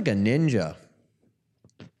sounds like a ninja.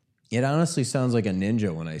 It honestly sounds like a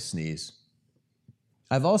ninja when I sneeze.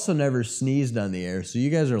 I've also never sneezed on the air, so you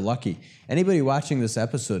guys are lucky. Anybody watching this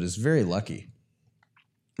episode is very lucky.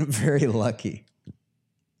 Very lucky.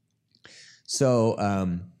 So,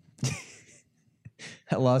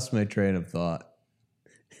 I lost my train of thought.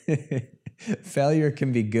 Failure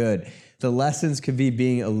can be good. The lessons could be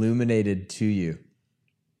being illuminated to you.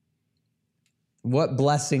 What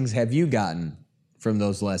blessings have you gotten from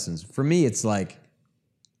those lessons? For me, it's like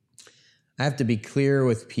I have to be clear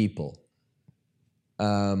with people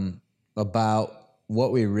about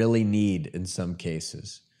what we really need in some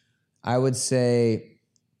cases. I would say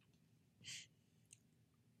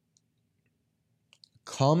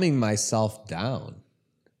calming myself down.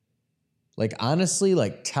 Like, honestly,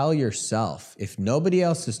 like, tell yourself. If nobody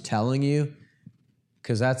else is telling you,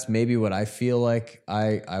 because that's maybe what I feel like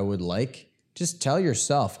I would like, just tell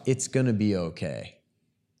yourself it's going to be okay.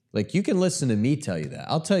 Like, you can listen to me tell you that.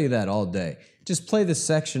 I'll tell you that all day. Just play this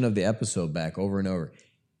section of the episode back over and over.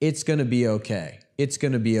 It's going to be okay. It's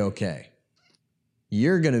going to be okay.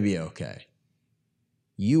 You're going to be okay.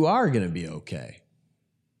 You are going to be okay.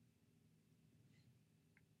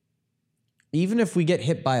 Even if we get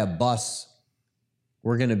hit by a bus,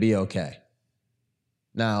 we're going to be okay.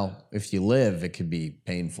 Now, if you live, it could be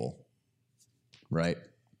painful, right?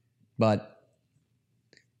 But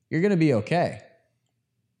you're going to be okay.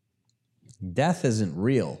 Death isn't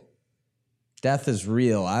real. Death is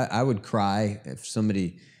real. I would cry if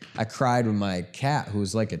I cried when my cat, who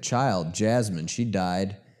was like a child, Jasmine, she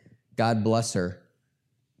died. God bless her.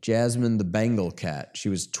 Jasmine, the Bengal cat. She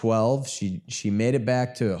was 12. She made it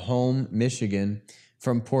back to home, Michigan,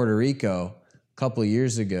 from Puerto Rico a couple of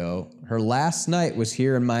years ago. Her last night was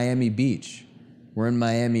here in Miami Beach. We're in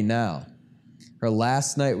Miami now. Her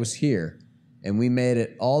last night was here, and we made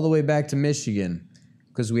it all the way back to Michigan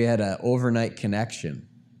because we had an overnight connection.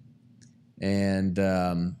 And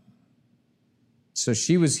so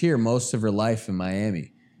she was here most of her life in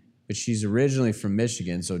Miami. But she's originally from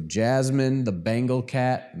Michigan. So Jasmine, the Bengal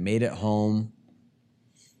cat, made it home.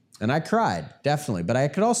 And I cried, definitely. But I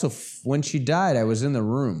could also, when she died, I was in the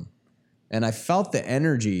room. And I felt the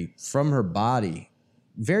energy from her body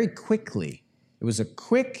very quickly. It was a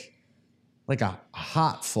quick, like a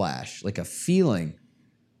hot flash, like a feeling.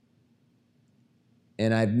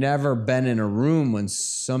 And I've never been in a room when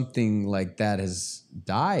something like that has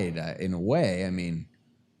died, in a way. I mean,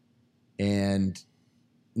 and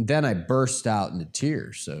then I burst out into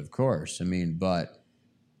tears, of course. I mean, but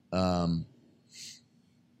I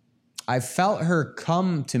felt her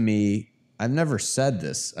come to me. I've never said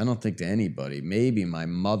this, I don't think, to anybody, maybe my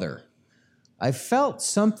mother. I felt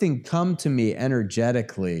something come to me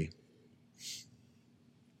energetically.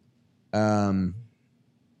 That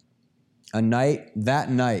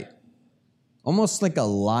night, almost like a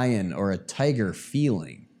lion or a tiger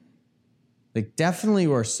feeling. Like, definitely,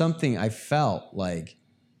 or something I felt like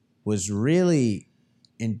was really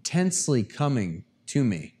intensely coming to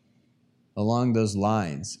me along those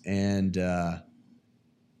lines. And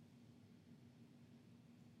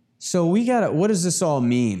so what does this all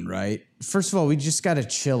mean, right? First of all, we just got to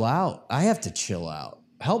chill out. I have to chill out.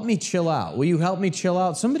 Help me chill out. Will you help me chill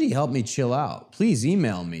out? Somebody help me chill out. Please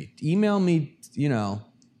email me. Email me,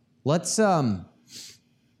 let's have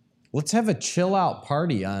a chill out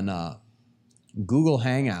party on Google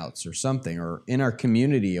Hangouts or something, or in our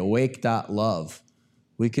community, awake.love.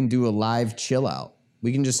 We can do a live chill out.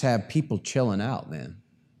 We can just have people chilling out, man.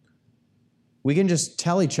 We can just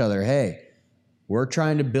tell each other, hey, we're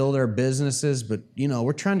trying to build our businesses, but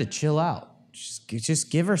we're trying to chill out.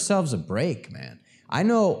 Just give ourselves a break, man. I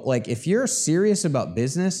know, like, if you're serious about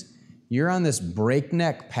business, you're on this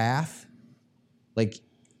breakneck path, like,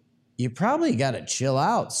 you probably got to chill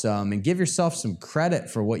out some and give yourself some credit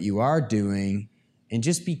for what you are doing and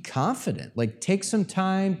just be confident. Like, take some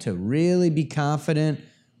time to really be confident,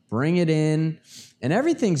 bring it in, and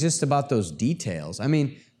everything's just about those details. I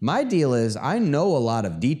mean, my deal is I know a lot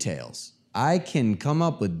of details. I can come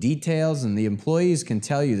up with details, and the employees can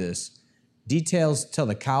tell you this, details till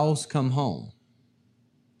the cows come home.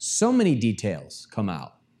 So many details come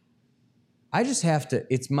out. I just have to,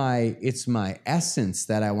 it's my essence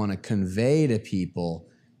that I want to convey to people,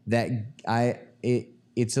 that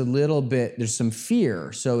it's a little bit, there's some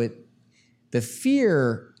fear. So the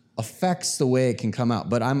fear affects the way it can come out.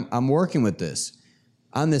 But I'm working with this.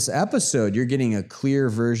 On this episode, you're getting a clear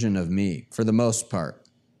version of me for the most part.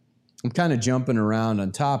 I'm kind of jumping around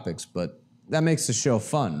on topics, but that makes the show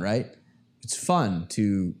fun, right? It's fun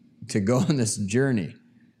to go on this journey.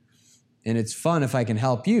 And it's fun if I can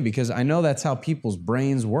help you, because I know that's how people's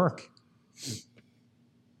brains work.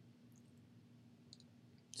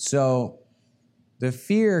 So the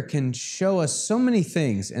fear can show us so many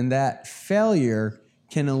things, and that failure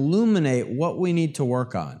can illuminate what we need to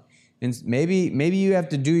work on. And maybe you have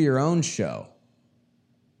to do your own show,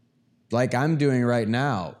 like I'm doing right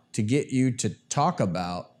now, to get you to talk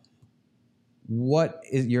about what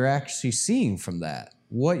you're actually seeing from that,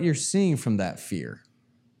 what you're seeing from that fear,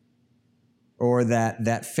 or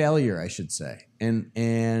that failure, I should say.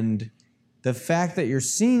 And the fact that you're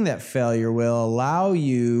seeing that failure will allow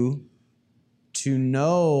you to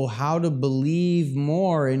know how to believe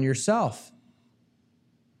more in yourself.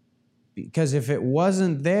 Because if it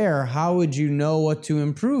wasn't there, how would you know what to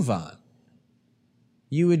improve on?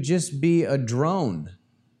 You would just be a drone.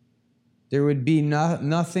 There would be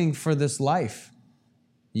nothing for this life.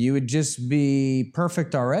 You would just be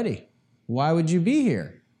perfect already. Why would you be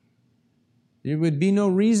here? There would be no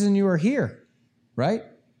reason you are here, right?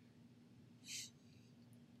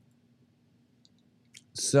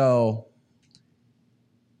 So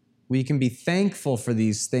we can be thankful for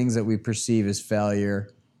these things that we perceive as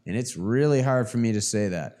failure, and it's really hard for me to say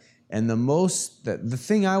that. And the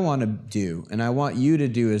thing I want to do, and I want you to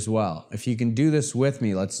do as well, if you can do this with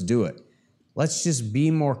me, let's do it. Let's just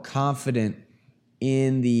be more confident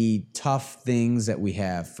in the tough things that we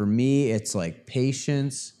have. For me, it's like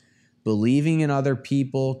patience, believing in other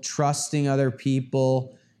people, trusting other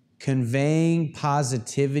people, conveying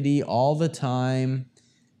positivity all the time,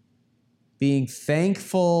 being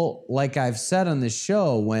thankful, like I've said on this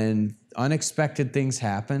show, when unexpected things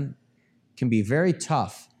happen, can be very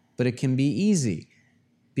tough, but it can be easy.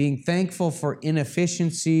 Being thankful for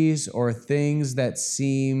inefficiencies or things that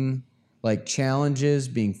seem like challenges,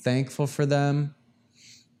 being thankful for them,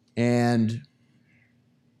 and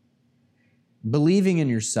believing in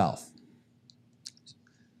yourself.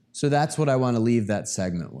 So that's what I want to leave that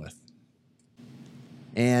segment with.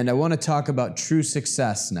 And I want to talk about true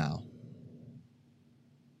success now.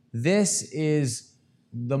 This is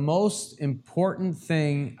the most important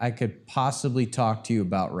thing I could possibly talk to you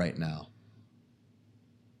about right now.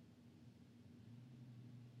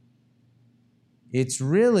 It's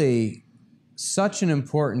really such an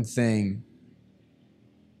important thing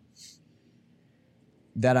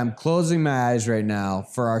that I'm closing my eyes right now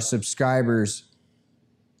for our subscribers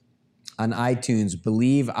on iTunes,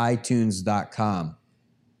 believeitunes.com.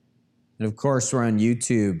 And of course, we're on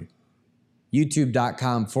YouTube,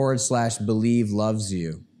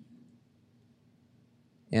 youtube.com/believelovesyou.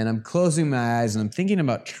 And I'm closing my eyes and I'm thinking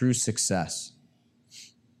about true success.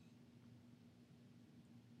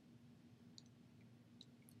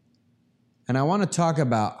 And I want to talk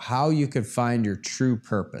about how you could find your true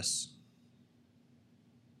purpose.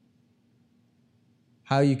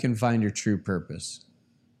 How you can find your true purpose.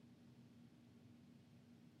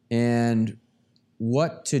 And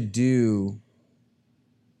what to do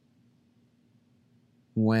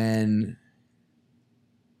when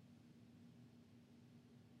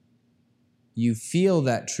you feel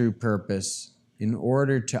that true purpose, in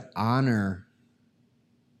order to honor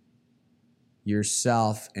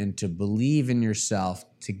yourself and to believe in yourself,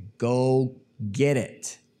 to go get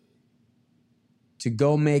it, to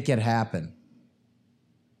go make it happen.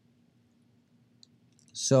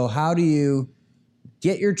 So how do you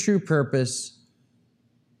get your true purpose,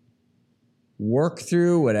 work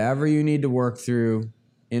through whatever you need to work through,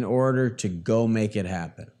 in order to go make it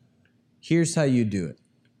happen. Here's how you do it.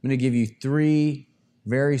 I'm going to give you 3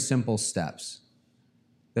 very simple steps.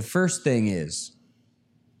 The first thing is,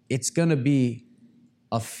 it's going to be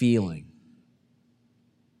a feeling.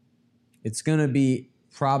 It's going to be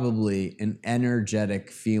probably an energetic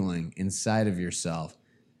feeling inside of yourself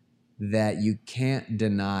that you can't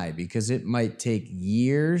deny, because it might take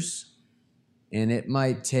years and it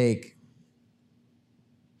might take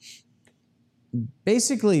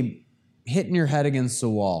basically hitting your head against the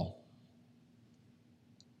wall.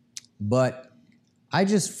 But I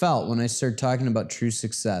just felt, when I started talking about true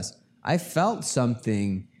success, I felt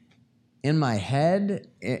something in my head,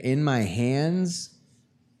 in my hands,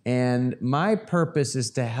 and my purpose is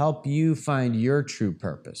to help you find your true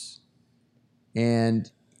purpose. And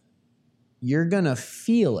you're going to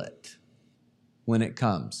feel it when it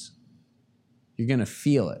comes. You're going to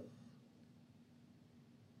feel it.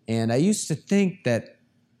 And I used to think that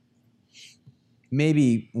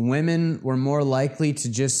maybe women were more likely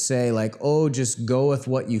to just say like, oh, just go with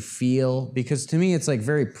what you feel. Because to me, it's like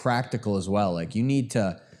very practical as well. Like you need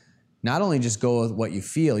to not only just go with what you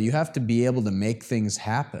feel, you have to be able to make things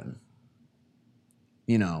happen,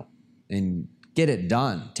 you know, and get it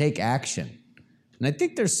done, take action. And I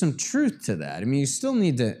think there's some truth to that. I mean, you still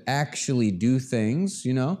need to actually do things,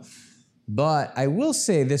 you know, but I will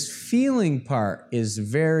say this feeling part is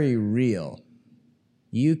very real.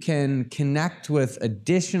 You can connect with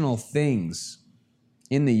additional things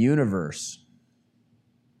in the universe,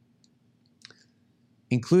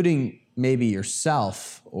 including maybe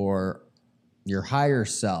yourself or your higher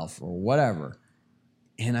self or whatever.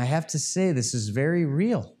 And I have to say, this is very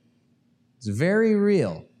real. It's very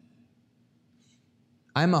real.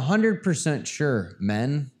 I'm 100% sure,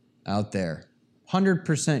 men out there,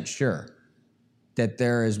 100% sure that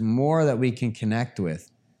there is more that we can connect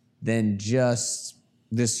with than just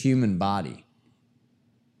this human body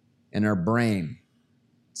and our brain.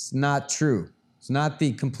 It's not true. It's not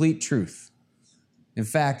the complete truth. In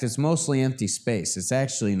fact, it's mostly empty space. It's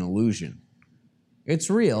actually an illusion. It's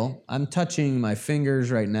real. I'm touching my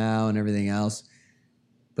fingers right now and everything else,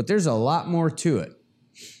 but there's a lot more to it.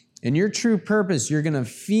 And your true purpose, you're going to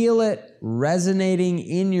feel it resonating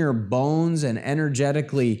in your bones and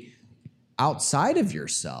energetically outside of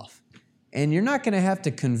yourself. And you're not going to have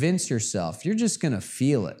to convince yourself. You're just going to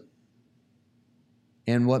feel it.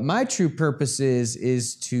 And what my true purpose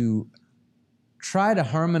is to try to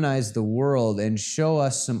harmonize the world and show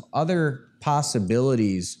us some other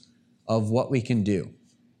possibilities of what we can do.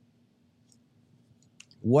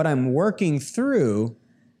 What I'm working through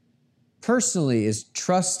personally is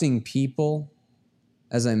trusting people,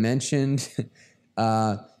 as I mentioned,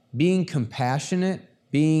 being compassionate,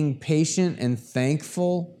 being patient and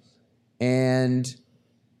thankful, and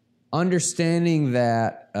understanding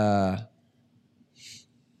that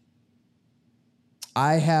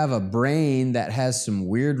I have a brain that has some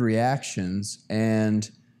weird reactions, and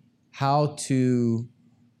how to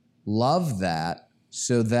love that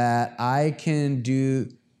so that I can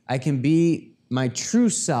be my true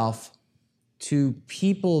self to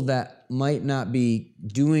people that might not be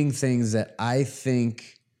doing things that I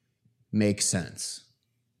think make sense,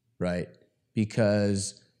 right?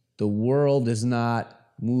 Because the world is not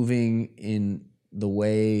moving in the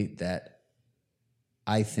way that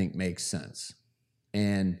I think makes sense.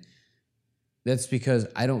 And that's because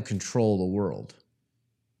I don't control the world,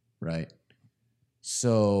 right?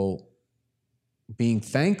 So being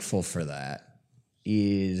thankful for that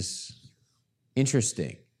is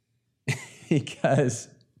interesting because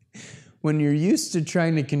when you're used to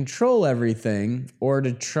trying to control everything or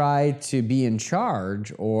to try to be in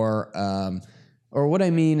charge or what I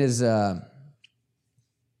mean is, when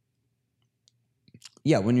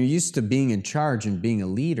you're used to being in charge and being a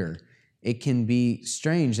leader, it can be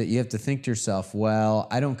strange that you have to think to yourself, well,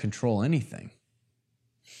 I don't control anything.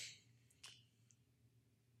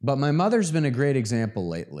 But my mother's been a great example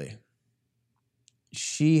lately.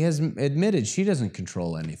 She has admitted she doesn't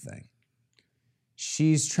control anything.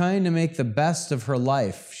 She's trying to make the best of her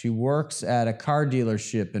life. She works at a car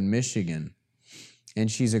dealership in Michigan,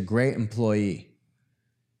 and she's a great employee.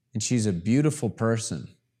 And she's a beautiful person.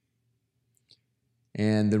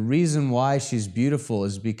 And the reason why she's beautiful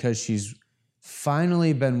is because she's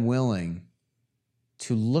finally been willing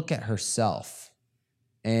to look at herself.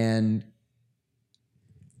 And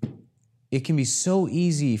it can be so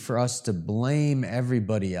easy for us to blame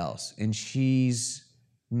everybody else. And she's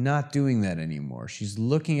not doing that anymore. She's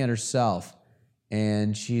looking at herself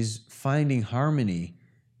and she's finding harmony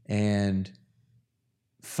in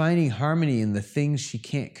the things she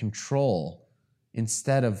can't control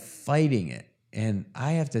instead of fighting it And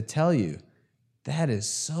I have to tell you, that is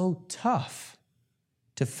so tough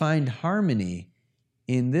to find harmony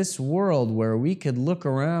in this world where we could look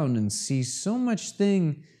around and see so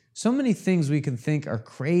many things we could think are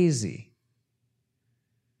crazy.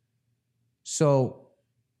 So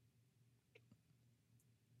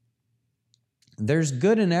there's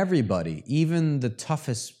good in everybody, even the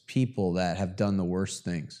toughest people that have done the worst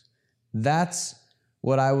things. That's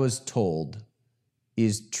what I was told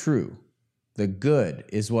is true. The good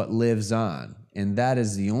is what lives on, and that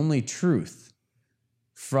is the only truth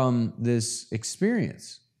from this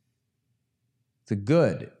experience. The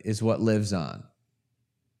good is what lives on,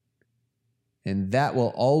 and that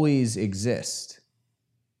will always exist,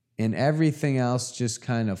 and everything else just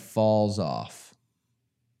kind of falls off.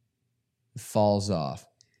 It falls off.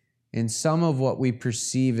 And some of what we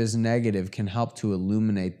perceive as negative can help to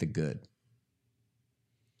illuminate the good.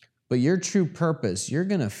 But your true purpose, you're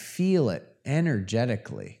going to feel it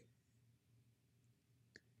energetically.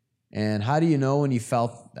 And how do you know when you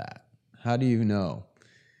felt that? How do you know?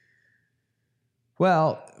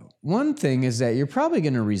 Well, one thing is that you're probably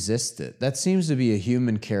going to resist it. That seems to be a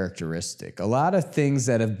human characteristic. A lot of things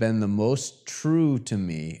that have been the most true to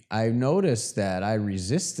me, I noticed that I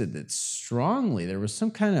resisted it strongly. There was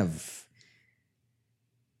some kind of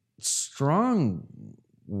strong,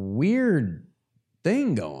 weird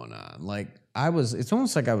thing going on. Like it's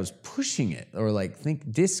almost like I was pushing it or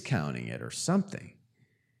discounting it or something.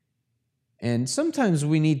 And sometimes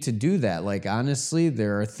we need to do that. Like, honestly,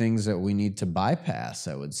 there are things that we need to bypass,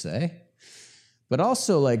 I would say. But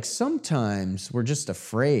also, like, sometimes we're just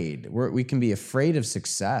afraid. We can be afraid of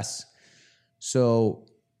success. So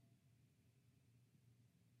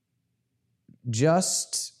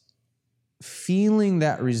just feeling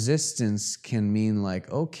that resistance can mean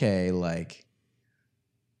like, okay, like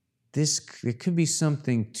it could be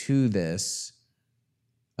something to this.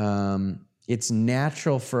 It's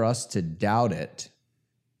natural for us to doubt it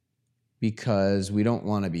because we don't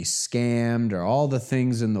want to be scammed or all the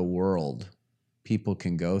things in the world people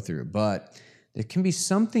can go through. But there can be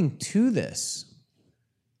something to this.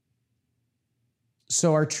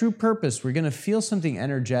 So our true purpose, we're going to feel something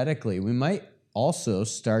energetically. We might also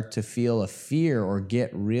start to feel a fear or get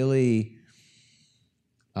really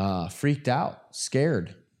freaked out,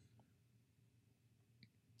 scared.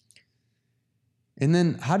 And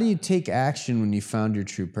then how do you take action when you found your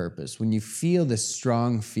true purpose? When you feel this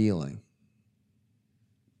strong feeling?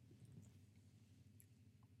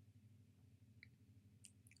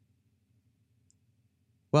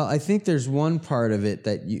 Well, I think there's one part of it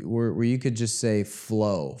that where you could just say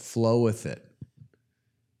flow with it.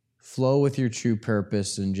 Flow with your true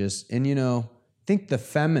purpose and think the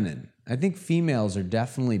feminine. I think females are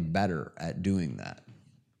definitely better at doing that.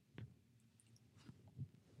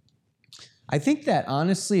 I think that,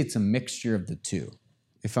 honestly, it's a mixture of the two,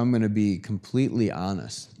 if I'm going to be completely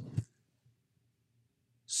honest.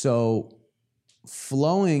 So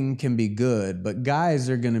flowing can be good, but guys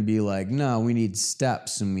are going to be like, no, we need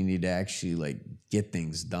steps and we need to actually get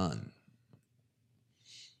things done.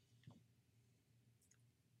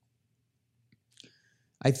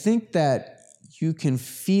 I think that you can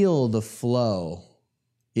feel the flow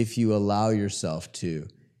if you allow yourself to.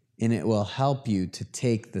 And it will help you to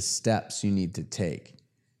take the steps you need to take.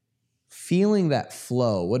 Feeling that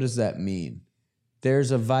flow, what does that mean?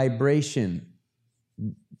 There's a vibration.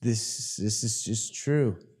 This is just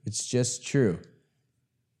true. It's just true.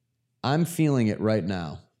 I'm feeling it right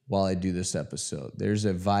now while I do this episode. There's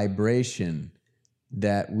a vibration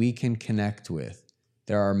that we can connect with.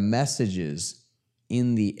 There are messages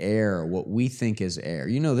in the air, what we think is air.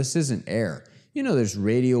 This isn't air. There's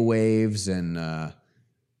radio waves and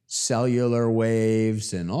cellular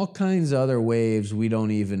waves and all kinds of other waves we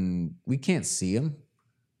can't see them.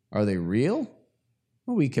 Are they real?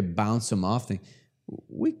 Well, we could bounce them off things.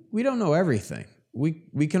 We don't know everything.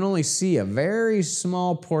 We can only see a very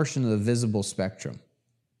small portion of the visible spectrum.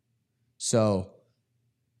 So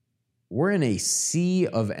we're in a sea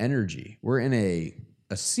of energy. We're in a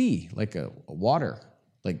sea, like a water.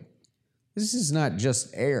 Like, this is not just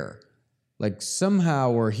air. Like,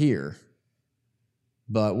 somehow we're here.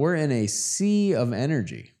 But we're in a sea of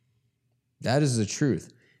energy. That is the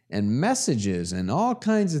truth. And messages and all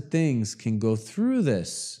kinds of things can go through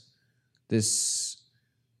this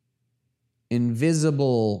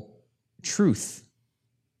invisible truth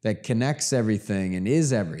that connects everything and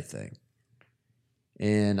is everything.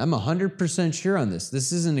 And I'm 100% sure on this.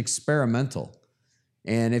 This isn't experimental.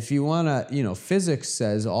 And if you want to, physics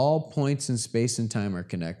says all points in space and time are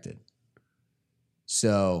connected.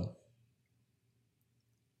 So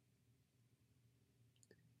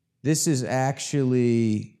This is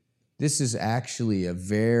actually a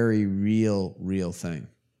very real thing.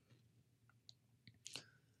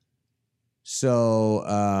 So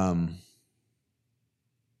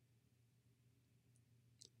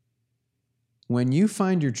when you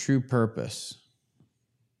find your true purpose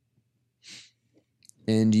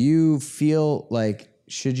and you feel like,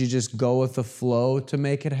 should you just go with the flow to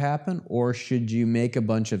make it happen, or should you make a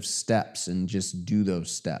bunch of steps and just do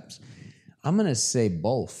those steps? I'm going to say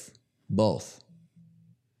both.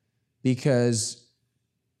 Because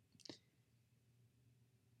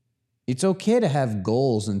it's okay to have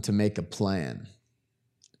goals and to make a plan.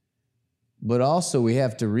 But also we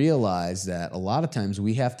have to realize that a lot of times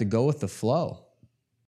we have to go with the flow.